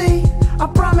nothing to see, I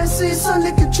promise it's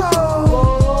under control.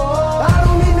 I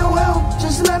don't need no help,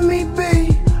 just let me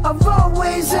be, I've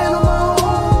always handled my own.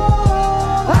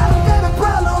 I don't got a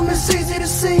problem, it's easy to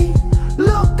see,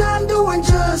 look, I'm doing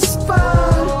just fine.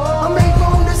 I make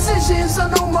my own decisions, I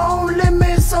know my own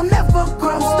limits, I'll never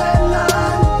cross that line.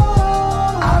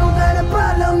 I don't got a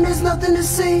problem, there's nothing to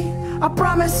see, I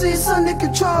promise it's under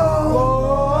control.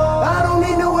 I don't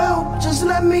need no help, just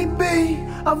let me be,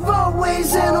 I've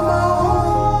always handled my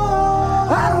own.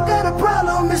 I don't got a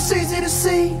problem, it's easy to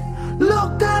see,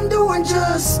 look, I'm doing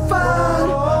just fine.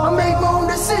 I make my own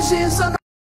decisions, I know.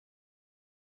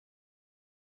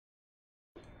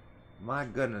 My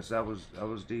goodness, that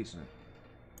was decent.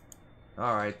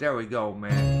 Alright, there we go,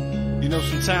 man. You know,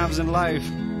 sometimes in life,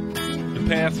 the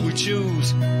path we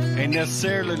choose ain't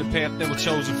necessarily the path that was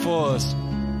chosen for us.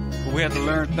 But we have to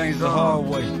learn things the hard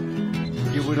way.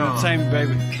 Get with entertainment,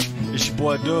 baby. It's your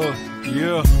boy Dub.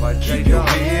 Yeah. Keep your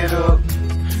head up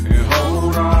and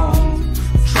hold on.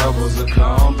 Troubles will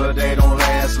come, but they don't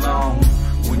last long.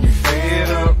 When you fed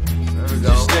up,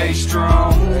 just stay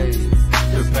strong.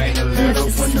 The pain a little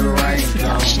when the rain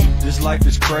comes. This life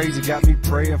is crazy, got me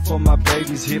praying for my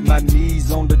babies. Hit my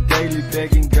knees on the daily,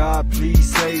 begging God,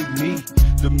 please save me.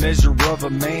 The measure of a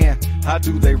man, how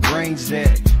do they range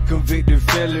that? Convicted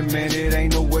felon, man, it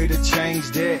ain't no way to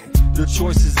change that. The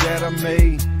choices that I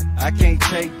made, I can't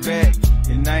take back.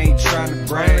 And I ain't trying to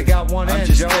brag, I'm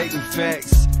just stating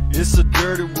facts. It's a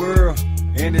dirty world,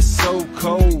 and it's so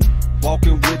cold.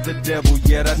 walking with the devil,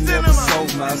 yet I never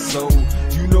sold my soul.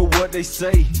 You know what they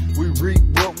say, we reap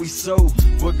what we sow.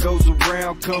 What goes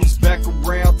around comes back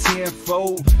around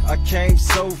tenfold. I came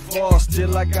so far,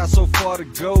 still I got so far to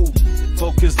go.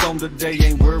 Focused on the day,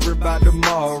 ain't worried about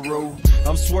tomorrow.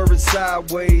 I'm swerving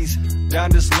sideways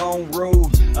down this long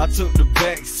road. I took the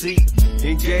back seat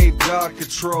and gave God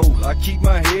control. I keep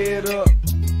my head up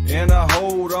and I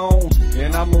hold on,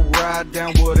 and I'ma ride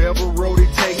down whatever road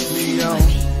it takes me on.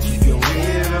 Keep your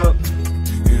head up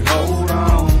and hold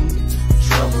on.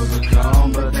 Troubles will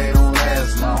come, but they don't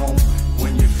last long.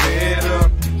 When you're fed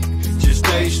up, just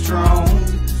stay strong.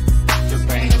 The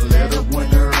pain will let up when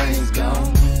the rain's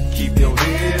gone. Keep your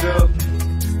head up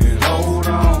and hold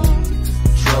on.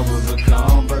 Troubles will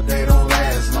come, but they don't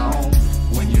last long.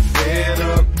 When you're fed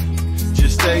up,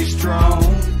 just stay strong.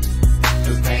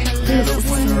 The pain will let up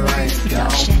when the rain's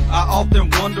gone. I often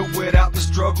wonder, without the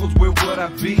struggles, where would I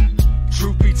be?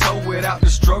 Truth be told, without the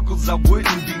struggles, I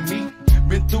wouldn't be me.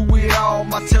 Been through it all,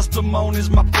 my testimony's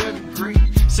my pedigree.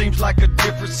 Seems like a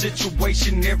different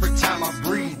situation every time I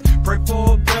breathe. Pray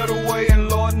for a better way, and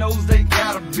Lord knows they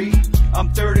gotta be.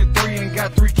 I'm 33 and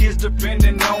got 3 kids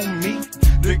depending on me.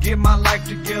 To get my life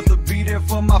together, be there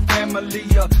for my family,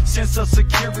 a sense of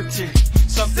security,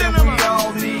 something we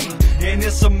all need. And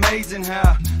it's amazing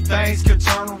how things can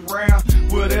turn around.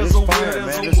 Well, there's a will,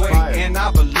 there's a way, and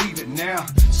I believe it now.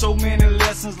 So many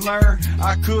lessons learned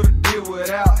I could've did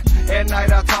without. At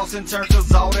night I toss and turn,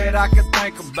 cause all that I could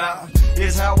think about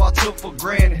is how I took for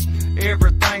granted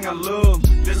everything I love.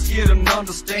 Let's get an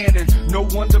understanding, no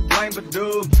one to blame but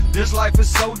Dub. This life is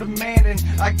so demanding,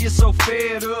 I get so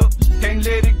fed up. Can't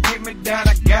let it get me down,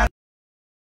 I got it.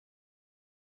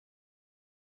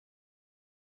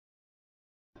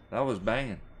 That was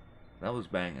banging. That was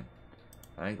banging.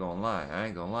 I ain't gonna lie. I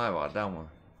ain't gonna lie about that one.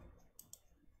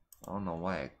 I don't know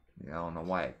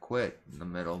why it quit in the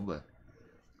middle, but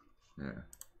yeah,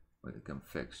 but it can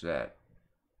fix that.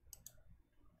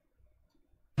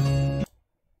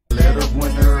 Let up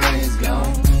when the rain's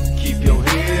gone. Keep your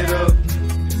head up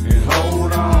and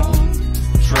hold on.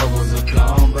 Troubles will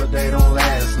come, but they don't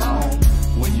last long.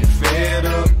 When you're fed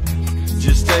up,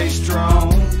 just stay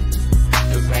strong.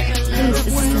 Let up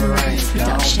when the rain's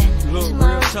gone. Look,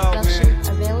 real talk, man.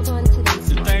 Available in today's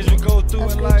the things we go through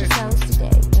in life,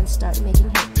 today and start making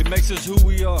hits. It makes us who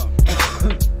we are.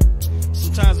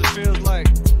 Sometimes it feels like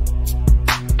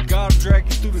God will drag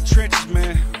you through the trenches,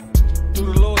 man,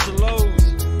 through the lows of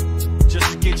lows,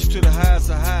 just to get you to the highest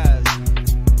of highs.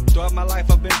 Throughout my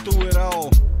life, I've been through it all.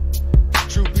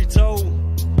 Truth be told,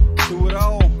 through it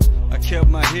all, I kept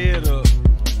my head up.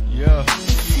 Yeah.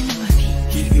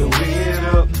 Keep your head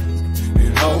up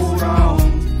and hold on.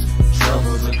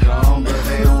 Troubles will come, but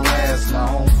they don't last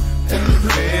long. When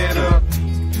you're fed up,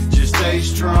 just stay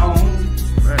strong.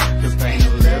 The pain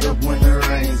will let up when the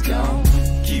rain's gone.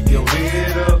 Keep your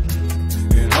head up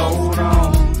and hold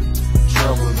on.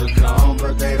 Troubles will come,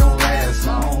 but they don't last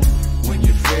long. When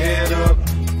you're fed up,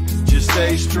 just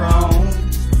stay strong.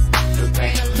 The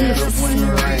pain will let up when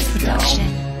the rain's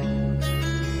gone.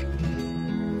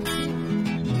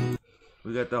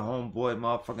 We got the homeboy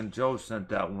motherfucking Joe sent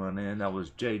that one in. That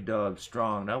was JDubbs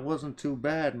Strong. That wasn't too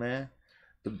bad, man.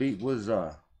 The beat was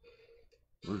all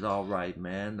right,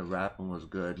 man. The rapping was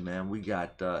good, man. We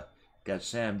got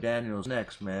Sam Daniels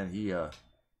next, man.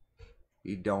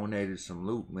 He donated some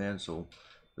loot, man. So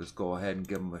let's go ahead and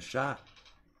give him a shot.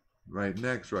 Right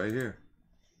next, right here.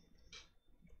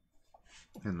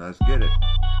 And let's get it.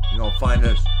 You're gonna find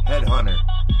us Headhunter,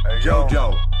 hey,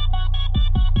 JoJo,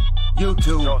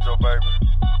 YouTube. JoJo, baby.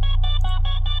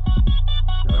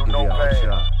 You know bad.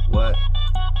 What?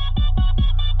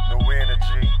 New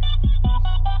energy.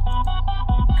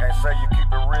 Can't say you keep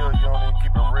it real, you don't even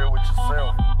keep it real with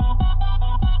yourself.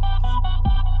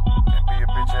 And be a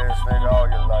bitch ass nigga all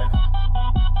your life.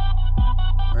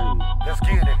 Let's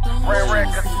get it. Red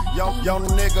records. Young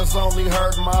niggas only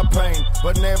heard my pain,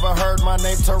 but never heard my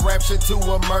name. Turn rap shit to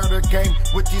a murder game.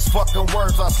 With these fucking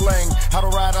words I slang. How to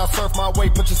ride, I surf my way.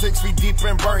 Put you 6 feet deep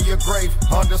and burn your grave.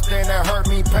 Understand that hurt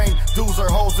me pain. Dudes or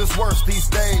hoes is worse these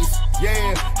days.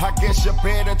 Yeah, I guess you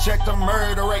better check the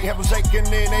murder rate. Have them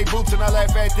shaking in they boots and I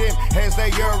laugh at them as they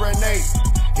urinate.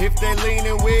 If they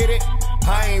leaning with it,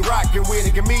 I ain't rockin' with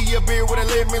it. Give me a beer with a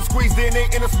lemon squeezed in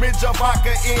it and a smidge of vodka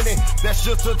in it. That's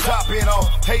just to top it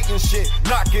off. Hating shit,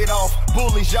 knock it off.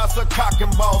 Bullies, y'all a cock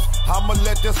and balls. I'ma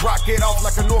let this rocket off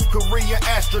like a North Korean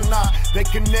astronaut. They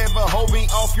can never hold me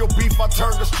off your beef. I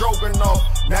turn the stroganoff.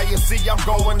 Now you see I'm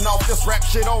going off this rap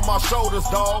shit on my shoulders,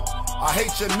 dog. I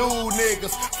hate your new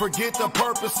niggas. Forget the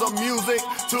purpose of music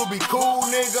to be cool,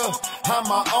 nigga. I'm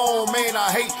my own man,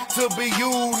 I hate to be you,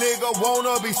 nigga.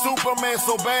 Wanna be Superman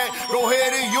so bad, go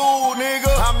ahead and you, nigga.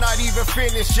 I'm not even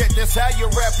finished yet, that's how you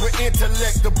rap with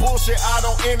intellect. The bullshit I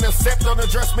don't intercept, don't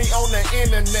address me on the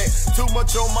internet. Too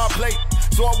much on my plate,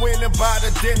 so I went and bought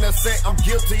a dinner set. I'm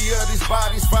guilty of these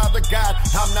bodies, Father God,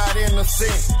 I'm not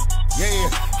innocent.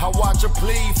 Yeah, I watch them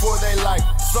plead for their life.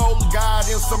 Soul God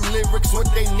in some lyrics, what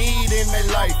they need in their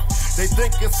life. They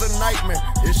think it's a nightmare,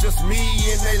 it's just me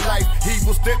in their life.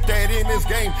 Evil stepdad in this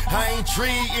game, I ain't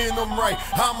treating them right.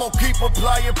 I'm gonna keep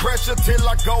applying pressure till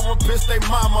I go and piss they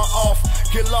mama off.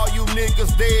 Kill all you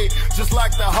niggas dead, just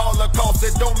like the Holocaust.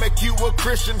 It don't make you a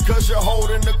Christian cause you're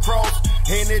holding the cross.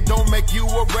 And it don't make you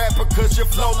a rapper cause you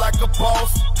flow like a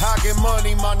boss. I get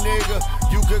money, my nigga,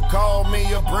 you could call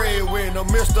me a breadwinner.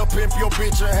 Mr. Pimp your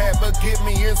bitch and have her give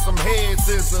me in some head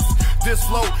scissors. This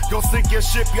flow gon' sink your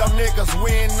ship, y'all niggas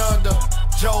win under.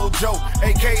 JoJo,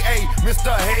 aka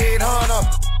Mr. Headhunter.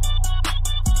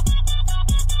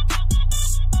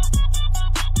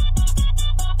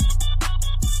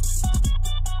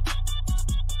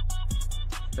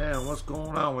 Damn, what's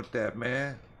going on with that,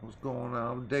 man? What's going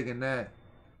on? I'm digging that.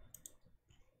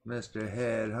 Mr.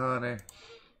 Headhunter.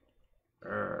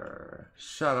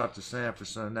 Shout out to Sam for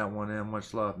sending that one in.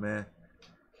 Much love, man.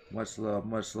 Much love,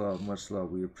 much love, much love.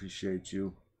 We appreciate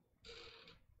you.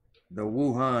 The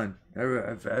Wuhan.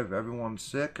 Everyone's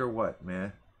sick or what,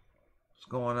 man? What's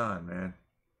going on, man?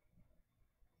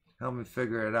 Help me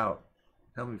figure it out.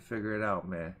 Help me figure it out,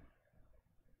 man.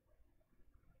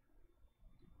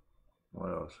 What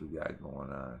else we got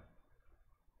going on?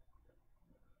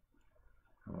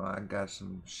 Well, I got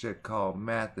some shit called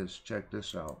Mathis. Check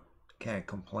this out. Can't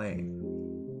complain.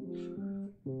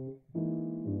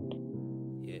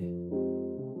 Yeah.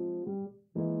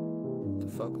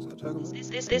 The fuck was I talking about?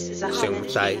 This is a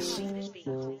Shoot dice. I don't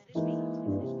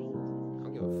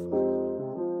give a fuck.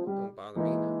 Don't bother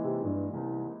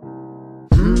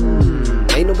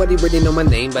me. Ain't nobody really know my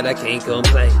name, but I can't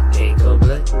complain. Can't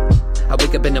complain. I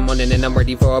wake up in the morning and I'm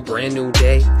ready for a brand new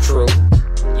day. True.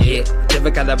 Yeah,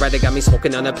 different kind of rider got me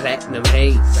smoking on a platinum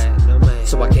haze.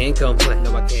 So I can't complain.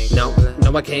 No, I can't. No,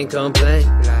 I can't complain.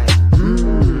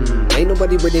 Ain't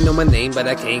nobody really know my name, but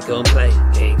I can't complain.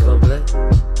 Can't complain.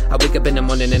 I wake up in the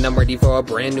morning and I'm ready for a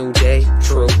brand new day.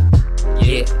 True.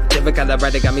 Yeah, different kind of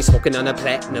rider got me smoking on a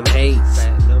platinum haze.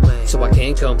 So I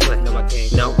can't complain. No, I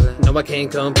can't. No, I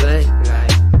can't complain.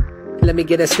 Let me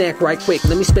get a snack right quick.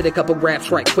 Let me spit a couple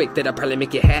raps right quick that'll probably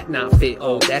make your hat not fit.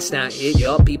 Oh, that's not it.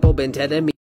 Yup, people been telling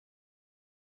me.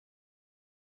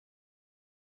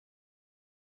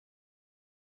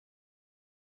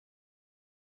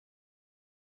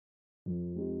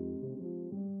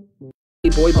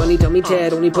 Boy, bunny, tummy,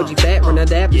 tad, only pudgy fat, run a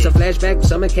dap. It's a flashback,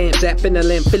 summer camp, zap in a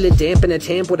lamp, fill it damp in a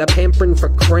tamp with a pampering for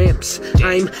cramps.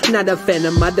 I'm not a fan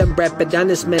of modern rap, but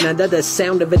honest man, I love the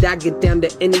sound of it. I get down to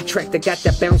any track that got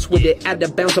that bounce with it. Out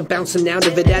of bounce, I'm bouncing out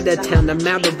of it, out of town. I'm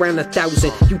out around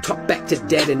 1,000. You talk back to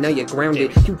dad and now you're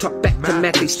grounded. You talk back to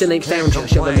Mac, they still ain't found you.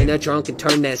 Shove them in a trunk and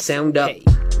turn that sound up.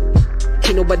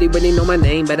 Ain't nobody really know my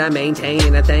name, but I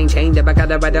maintain a thing chained up. I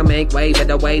gotta write to make way for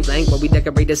the wavelength where we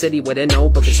decorate the city with a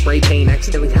notebook and spray paint.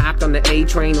 Accidentally hopped on the A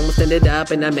train, almost ended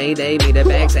up in a Mayday. Made it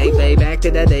back safely back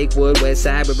to the Lakewood West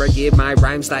Side where I give my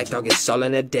rhymes life. Dog, it's all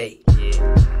in a day.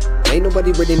 Ain't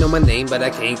nobody really know my name, but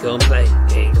I can't complain.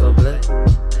 Can't complain.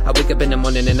 I wake up in the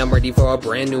morning and I'm ready for a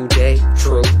brand new day.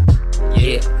 True.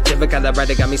 Yeah, different kind of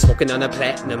rider got me smoking on a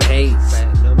platinum haze.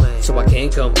 So I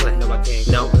can't complain. No, I can't.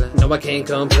 No, I can't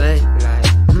complain.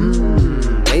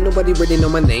 Ain't nobody really know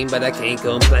my name, but I can't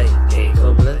complain. Can't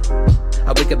complain.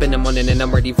 I wake up in the morning and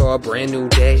I'm ready for a brand new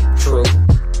day. True.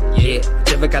 Yeah,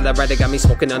 different kind of rider got me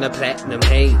smoking on a platinum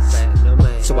haze.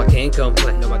 So I can't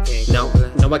complain. No, I can't.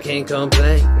 No, I can't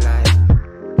complain.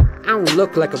 I don't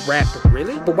look like a rapper,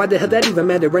 really? But why the hell that even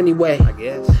matter anyway? I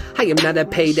guess I am not a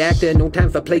paid actor, no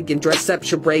time for playing dress up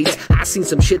charades. I seen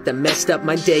some shit that messed up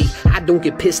my day. I don't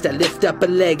get pissed, I lift up a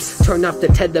leg, turn off the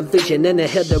television and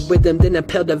inhale the rhythm, then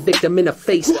impale the victim in the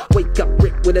face. Wake up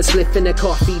Rick with a spliff and a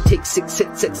coffee, take 6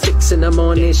 hits at 6 in the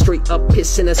morning, straight up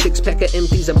pissing a 6-pack of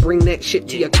empties. I bring that shit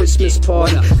to your Christmas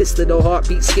party. This little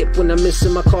heartbeat skip when I'm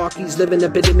missing my car keys, living the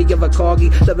epitome of a corgi,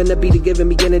 loving the beat of giving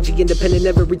me energy, independent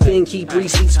everything, keep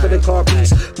receipts for the car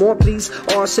please. More please,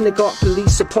 arsenic art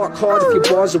police, so park hard if your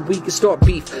bars are weak and start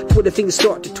beef. Twitter fingers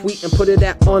start to tweet and put it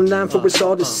out online for us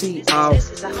all to see. Oh,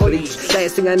 please,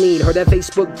 last thing I need, heard that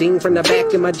Facebook ding from the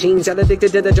back of my jeans. Got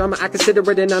addicted to the drama, I consider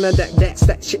it an honor. That's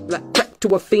that shit like crack to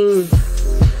a fiend.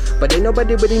 but ain't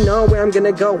nobody really know where I'm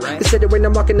gonna go. Consider when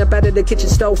I'm walking up out of the kitchen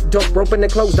stove, dope, rope in the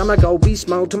clothes, I'ma go beast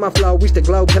mode to my flow, reach the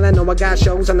globe, till I know I got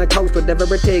shows on the coast,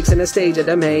 whatever it takes, in the stage that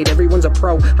I made, everyone's a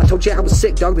pro. I told you I was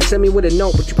sick, dog, they sent me with a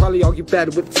note, but you probably argue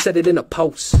better with said it in a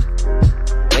post.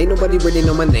 Ain't nobody really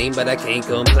know my name, but I can't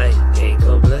complain, can't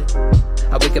complain.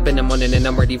 I wake up in the morning and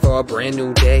I'm ready for a brand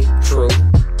new day, true.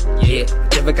 Yeah,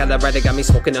 different color rider got me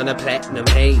smoking on a platinum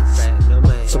haze,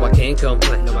 so I can't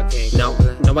complain, no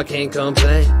I can't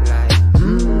complain.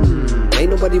 Ain't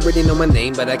nobody really know my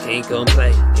name, but I can't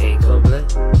complain, can't complain.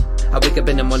 I wake up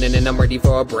in the morning and I'm ready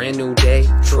for a brand new day,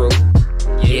 true.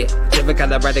 Yeah, different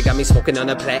color rider got me smoking on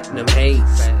a platinum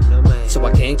haze, so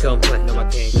I can't complain,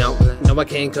 no I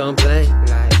can't complain.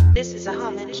 This is a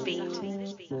homage beat.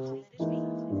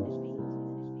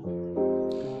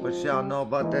 What y'all know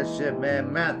about that shit,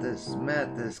 man?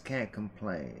 Mathis can't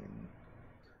complain.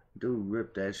 Dude,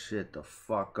 rip that shit the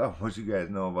fuck up. What you guys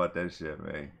know about that shit,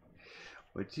 man?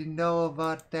 What you know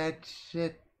about that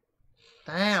shit?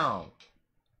 Damn.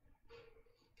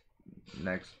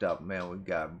 Next up, man, we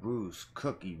got Bruce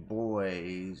Cookie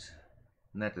Boys.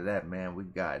 And after that, man, we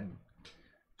got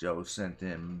Joe sent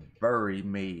in Bury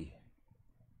Me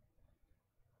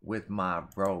with My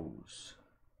Bros.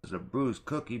 The Bruce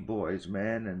Cookie Boys,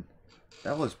 man, and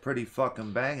that was pretty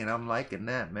fucking banging. I'm liking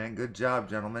that, man. Good job,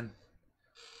 gentlemen.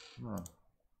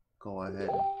 Go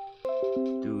ahead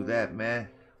and do that, man.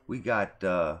 We got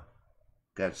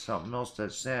something else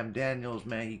that Sam Daniels,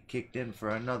 man, he kicked in for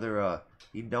another,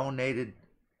 he donated.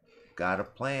 Gotta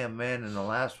play him, man, and the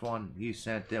last one he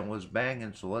sent in was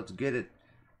banging, so let's get it.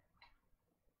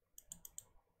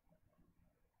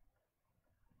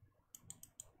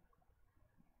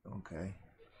 Okay.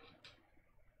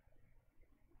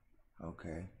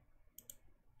 Okay.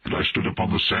 And I stood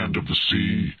upon the sand of the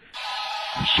sea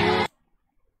and saw...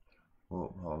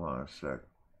 Oh, hold on a sec.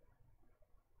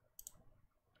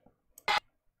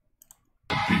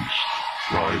 A beast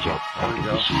rise up out of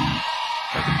the sea,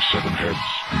 having 7 heads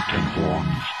and 10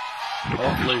 horns, and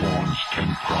upon his horns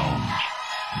 10 crowns,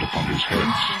 and upon his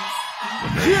heads the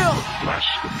name of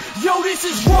blasphemy. Yo, this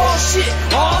is raw shit,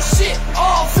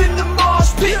 off in the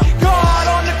mosh pit. God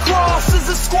on the cross is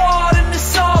a squad and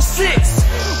it's all 6.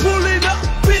 Pulling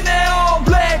up in that all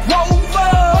black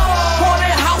Rover.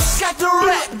 Haunted house got the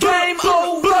rap game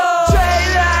over. J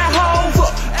like Hova,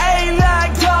 A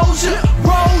like Doja.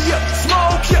 Roll ya,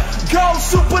 smoke ya, go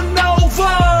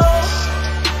supernova.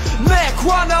 Mac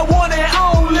Rana one and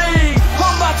only.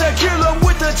 I'm about to kill him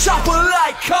with the chopper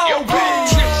like Kobe.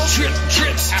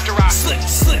 Trips after I slip.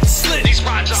 These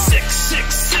rhymes are sick.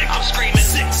 I'm screaming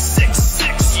 6.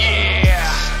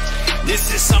 Yeah,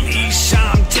 this is some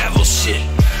Ishmael devil shit.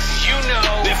 You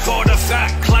know, before the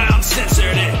fat clown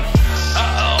censored it.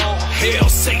 Hail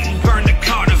Satan, burn the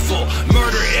carnival,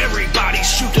 murder everybody,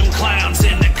 shoot them clowns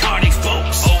in the carny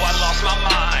folks. Oh, I lost my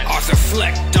mind. Arthur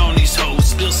Fleck on these hoes,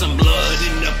 spill some blood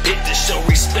in the pit to show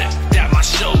respect at my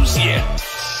shows. Yeah.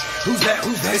 Who's that?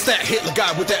 It's that Hitler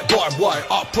guy with that barbed wire.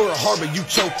 Off Pearl Harbor, you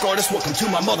choke artist. Welcome to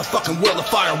my motherfucking world of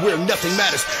fire where nothing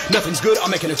matters. Nothing's good.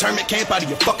 I'll make an internment camp out of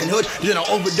your fucking hood. Then I'll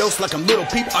overdose like I'm little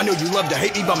peep. I know you love to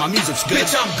hate me, but my music's good.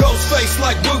 Bitch, I'm Ghostface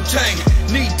like Wu-Tang.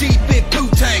 Knee deep in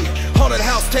Poo-Tang. Haunted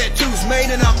house tattoos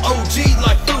made and I'm OG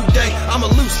like Food Day. I'm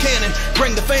a loose cannon.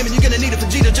 Bring the fame and you're gonna need a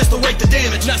Vegeta just to rate the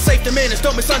damage. Not safe to manage,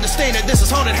 don't misunderstand it. This is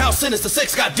Haunted House Sinister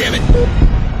 6, goddammit.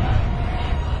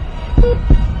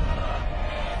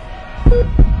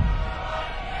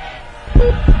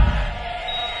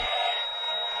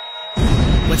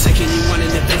 We're taking you on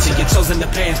an adventure. Your chosen the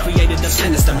path, created the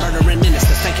sinister, murdering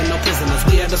ministers, taking no prisoners.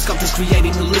 We are the sculptors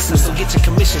creating new listeners, so get your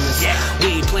commissioners. Yeah,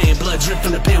 we ain't playing blood drip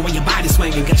from the pen when your body's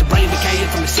swinging. Get your brain decaying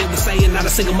from the shit we're saying. Not a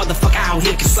single motherfucker out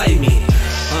here can save me.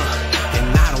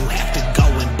 And I don't have to go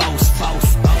and boast,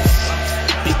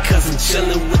 because I'm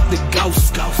chilling with the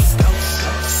ghost.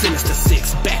 Sinister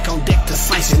 6, back on deck to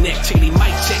slice your neck. Chickity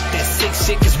mic check that 6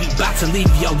 shit, cause we bout to leave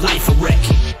your life a wreck.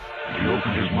 He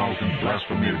opened his mouth in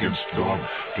blasphemy against God,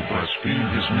 to blaspheme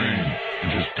his name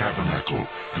and his tabernacle,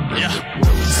 and then the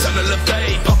dwelling. Son of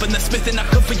LaVey, bumping the Smith and I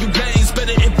come for you names.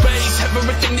 Better erase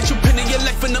everything that you pin in your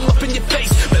life when I'm up in your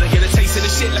face. Better get a taste of the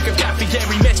shit like a guy for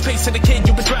Gary. Match pace to the kid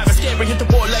you been driving scary. Hit the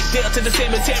wall like Dale to the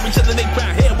cemetery. Till they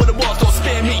brown hair with the walls don't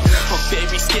spare me. I'm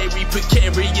very scary,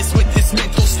 precarious with this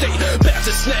mental state. About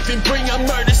to snap and bring a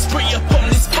murder spree up on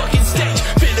this fucking stage.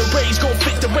 Fit the rage, gon'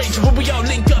 fit the rage. When we all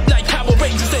link up like Power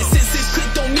Rangers. That this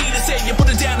click don't need a say. You put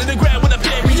it down in the ground with a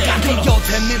parry. You got the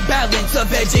ultimate balance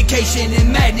of education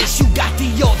and madness. You got the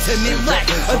ultimate lack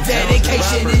of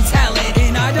dedication and talent.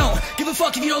 And I don't give a a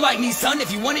fuck if you don't like me, son.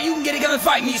 If you want it, you can get it, come and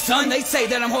fight me, son. They say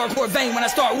that I'm hardcore vain when I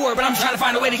start war, but I'm trying to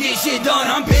find a way to get shit done.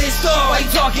 I'm pissed off, why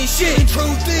you talking shit? The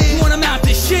truth is, you wanna mount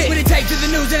this shit. When it take to the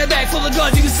news in a bag full of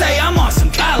guns, you can say I'm on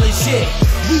some college shit.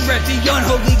 We rep the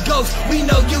unholy ghost, we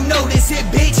know you know this hit,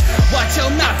 bitch. Watch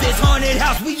your mouth, this haunted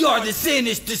house, we are the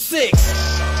Sinister Six.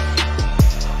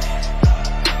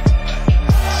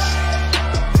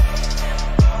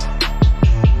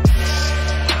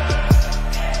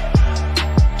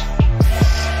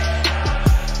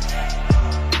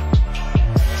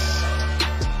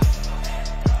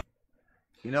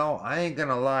 You know, I ain't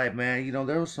gonna lie, man. You know,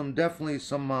 there was definitely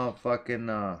some fucking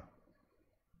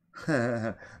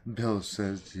Bill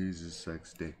says Jesus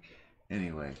sex dick.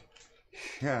 Anyway,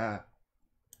 yeah.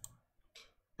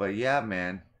 But yeah,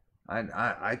 man,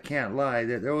 I can't lie.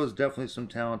 There was definitely some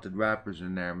talented rappers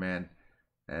in there, man,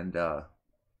 and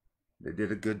they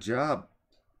did a good job.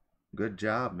 Good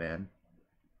job, man.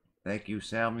 Thank you,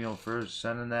 Samuel, for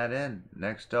sending that in.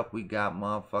 Next up, we got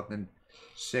motherfucking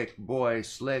Sick Boy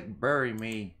Slick. Bury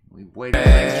Me. We waited.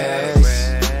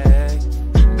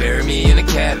 Bury me in a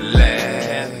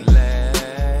Cadillac.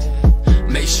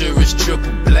 Make sure it's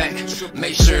triple black.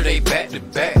 Make sure they back to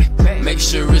back. Make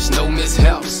sure it's no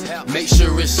mishaps. Make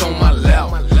sure it's on my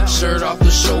lap. Shirt off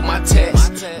to show my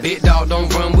tats. Big dog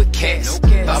don't run with cats.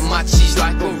 Bout my cheese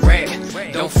like a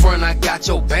rat. Don't front, I got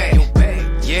your back.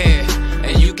 Yeah.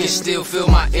 And you can still feel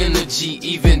my energy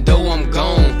even though I'm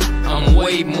gone. I'm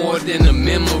way more than a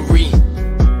memory.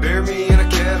 Bury me in a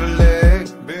Cadillac.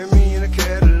 Bury me in a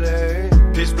Cadillac.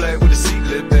 Pitch black with a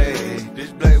seatlet bag.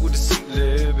 Pitch black with a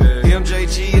seatlet bag.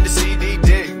 MJG in the CD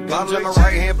deck. Bottle in my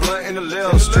right hand, blunt in the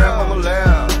left. Strap on my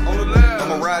lap.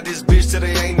 I'ma ride this bitch till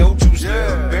there ain't no juice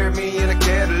left. Bury me in a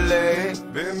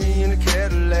Cadillac. Bury me in a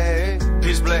Cadillac.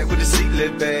 Pitch black with a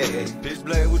seatlet bag. Pitch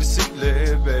black with a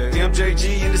seatlet bag.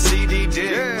 MJG in the CD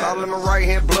deck. Bottle in my right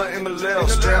hand, blunt in my left.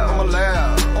 Strap on my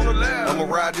lap. I'ma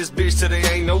ride this bitch till there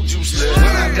ain't no juice left.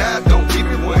 When I die, don't keep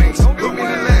it wings. Put me in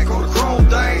the leg on the chrome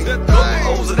thing. Couple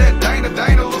O's of that Dana, a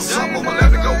little something. I'ma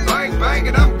let it go bang, bang,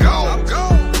 and I'm gone.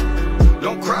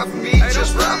 Don't cry for me,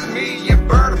 just ride for me. And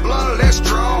burn the blood of that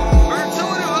strong.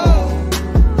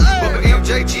 But the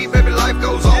MJG, baby, life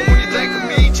goes on when you think of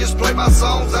me. Just play my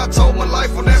songs. I told my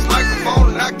life on that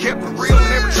microphone, and I kept it real.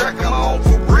 And every track I'm on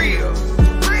for real.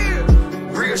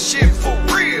 Real shit for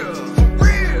real.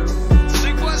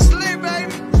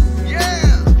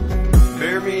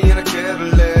 Bury me in a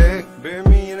Cadillac. Bury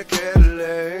me in a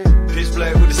Cadillac. Pitch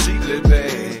black with a seatlet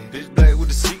bag. Pitch black with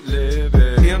a seatlet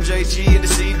bag. MJG in the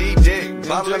CD deck.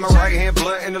 Bottle in my right hand,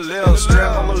 blunt in the left.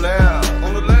 Strap on my lap.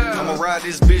 I'ma ride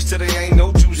this bitch till there ain't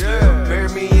no juice left. Bury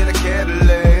me in a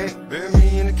Cadillac. Bury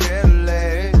me in a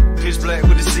Cadillac. Pitch black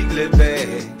with a seatlet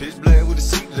bag. Pitch black with a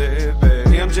seatlet bag.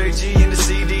 MJG in the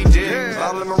CD deck.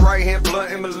 Bottle in my right hand,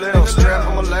 blunt in my left. Strap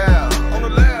on my lap.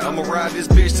 I'ma ride this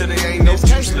bitch till there ain't no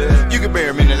juice left. You can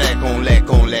bury me in the lack on lack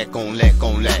on lack on lack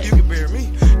on lack. You can bury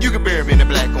me. You can bury me in the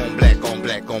black on black on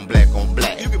black on black on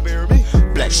black. You can bury me.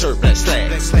 Black shirt, black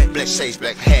slacks, black shades,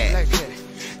 black hat.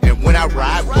 And when I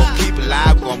ride, we gon' keep it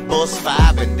live, we gon' bust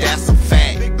five, and that's a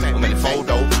fact. I'm in the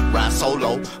photo, ride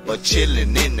solo, but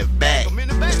chillin' in the back.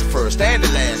 It's the first and the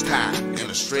last time in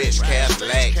a stretch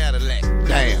Cadillac.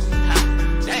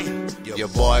 Damn, your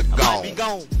boy gone.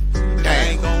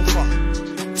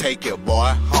 Damn, take your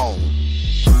boy home.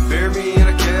 Bury me in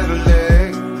a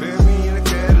Cadillac. Bury me in a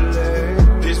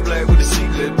Cadillac. Pitch black with a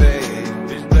seatlet bag.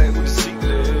 Pitch black with a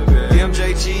seatlet bag.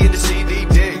 MJG in the CD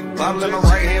deck. Bottle in my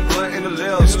right hand, blunt in the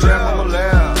left. Strap on my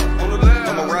lap.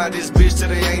 I'ma ride this bitch till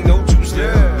there ain't no juice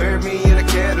left. Bury me in a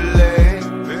Cadillac.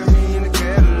 Bury me in a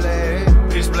Cadillac.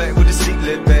 Pitch black with a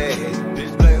seatlet bag.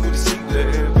 Pitch black with a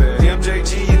seatlet bag.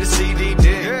 MJG in the CD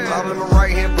deck. Bottle in my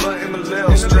right hand, blunt in my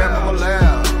left. Strap on my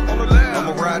lap.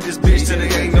 I'ma ride this bitch till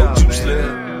there ain't no juice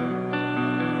left.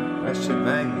 That shit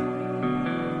banging.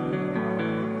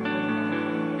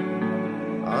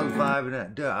 I was vibing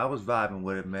that. Dude, I was vibing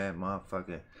with it, man.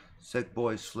 Motherfucking Sick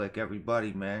Boy Slick,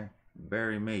 everybody, man.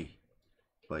 Bury me.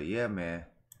 But yeah, man.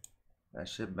 That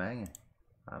shit banging.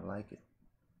 I like it.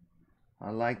 I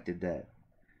liked it, that.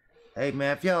 Hey,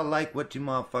 man, if y'all like what you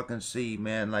motherfucking see,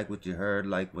 man, like what you heard,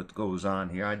 like what goes on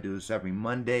here, I do this every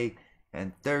Monday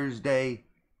and Thursday,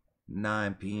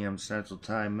 9 p.m. Central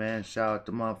Time, man. Shout out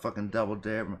to motherfucking Double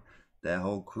Dare, that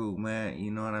whole crew, man.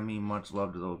 You know what I mean? Much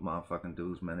love to those motherfucking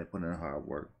dudes, man. They put in hard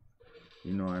work.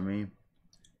 You know what I mean?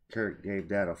 Kurt gave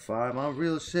that a 5. On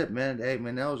real shit, man. Hey,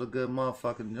 man, that was a good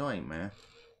motherfucking joint, man.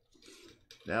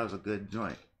 That was a good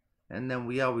joint. And then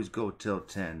we always go till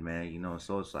 10, man. You know,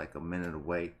 so it's like a minute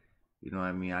away. You know what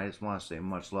I mean? I just want to say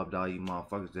much love to all you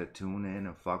motherfuckers that tune in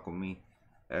and fuck with me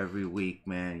every week,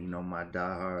 man. You know, my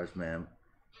diehards, man.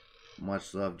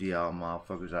 Much love to y'all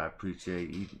motherfuckers. I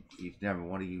appreciate each and every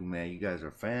one of you, man. You guys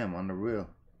are fam on the real.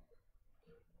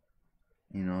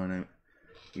 You know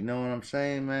what I'm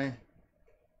saying, man?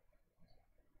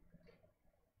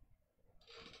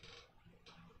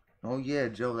 Oh yeah,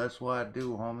 Joe, that's what I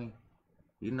do, homie.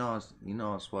 You know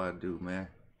it's what I do, man.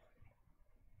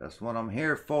 That's what I'm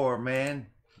here for, man.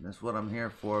 That's what I'm here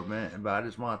for, man. But I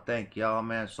just want to thank y'all,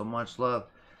 man. So much love.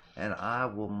 And I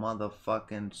will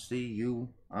motherfucking see you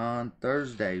on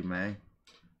Thursday, man.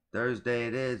 Thursday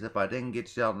it is. If I didn't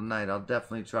get y'all tonight, I'll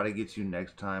definitely try to get you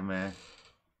next time, man.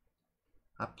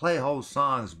 I play whole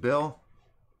songs, Bill.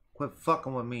 Quit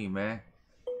fucking with me, man.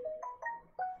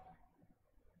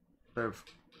 Better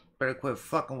quit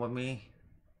fucking with me.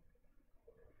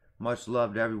 Much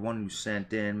love to everyone who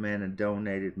sent in, man, and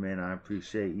donated, man. I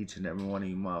appreciate each and every one of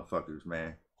you motherfuckers,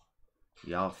 man.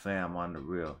 Y'all fam on the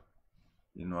real.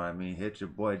 You know what I mean? Hit your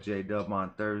boy JDubbs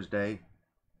on Thursday.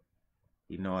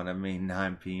 You know what I mean?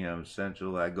 9 p.m.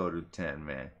 Central. I go to 10,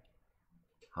 man.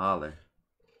 Holler.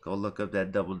 Go look up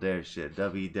that Double Dare shit.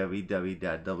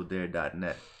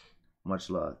 www.DubbleDare.net. Much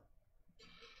love.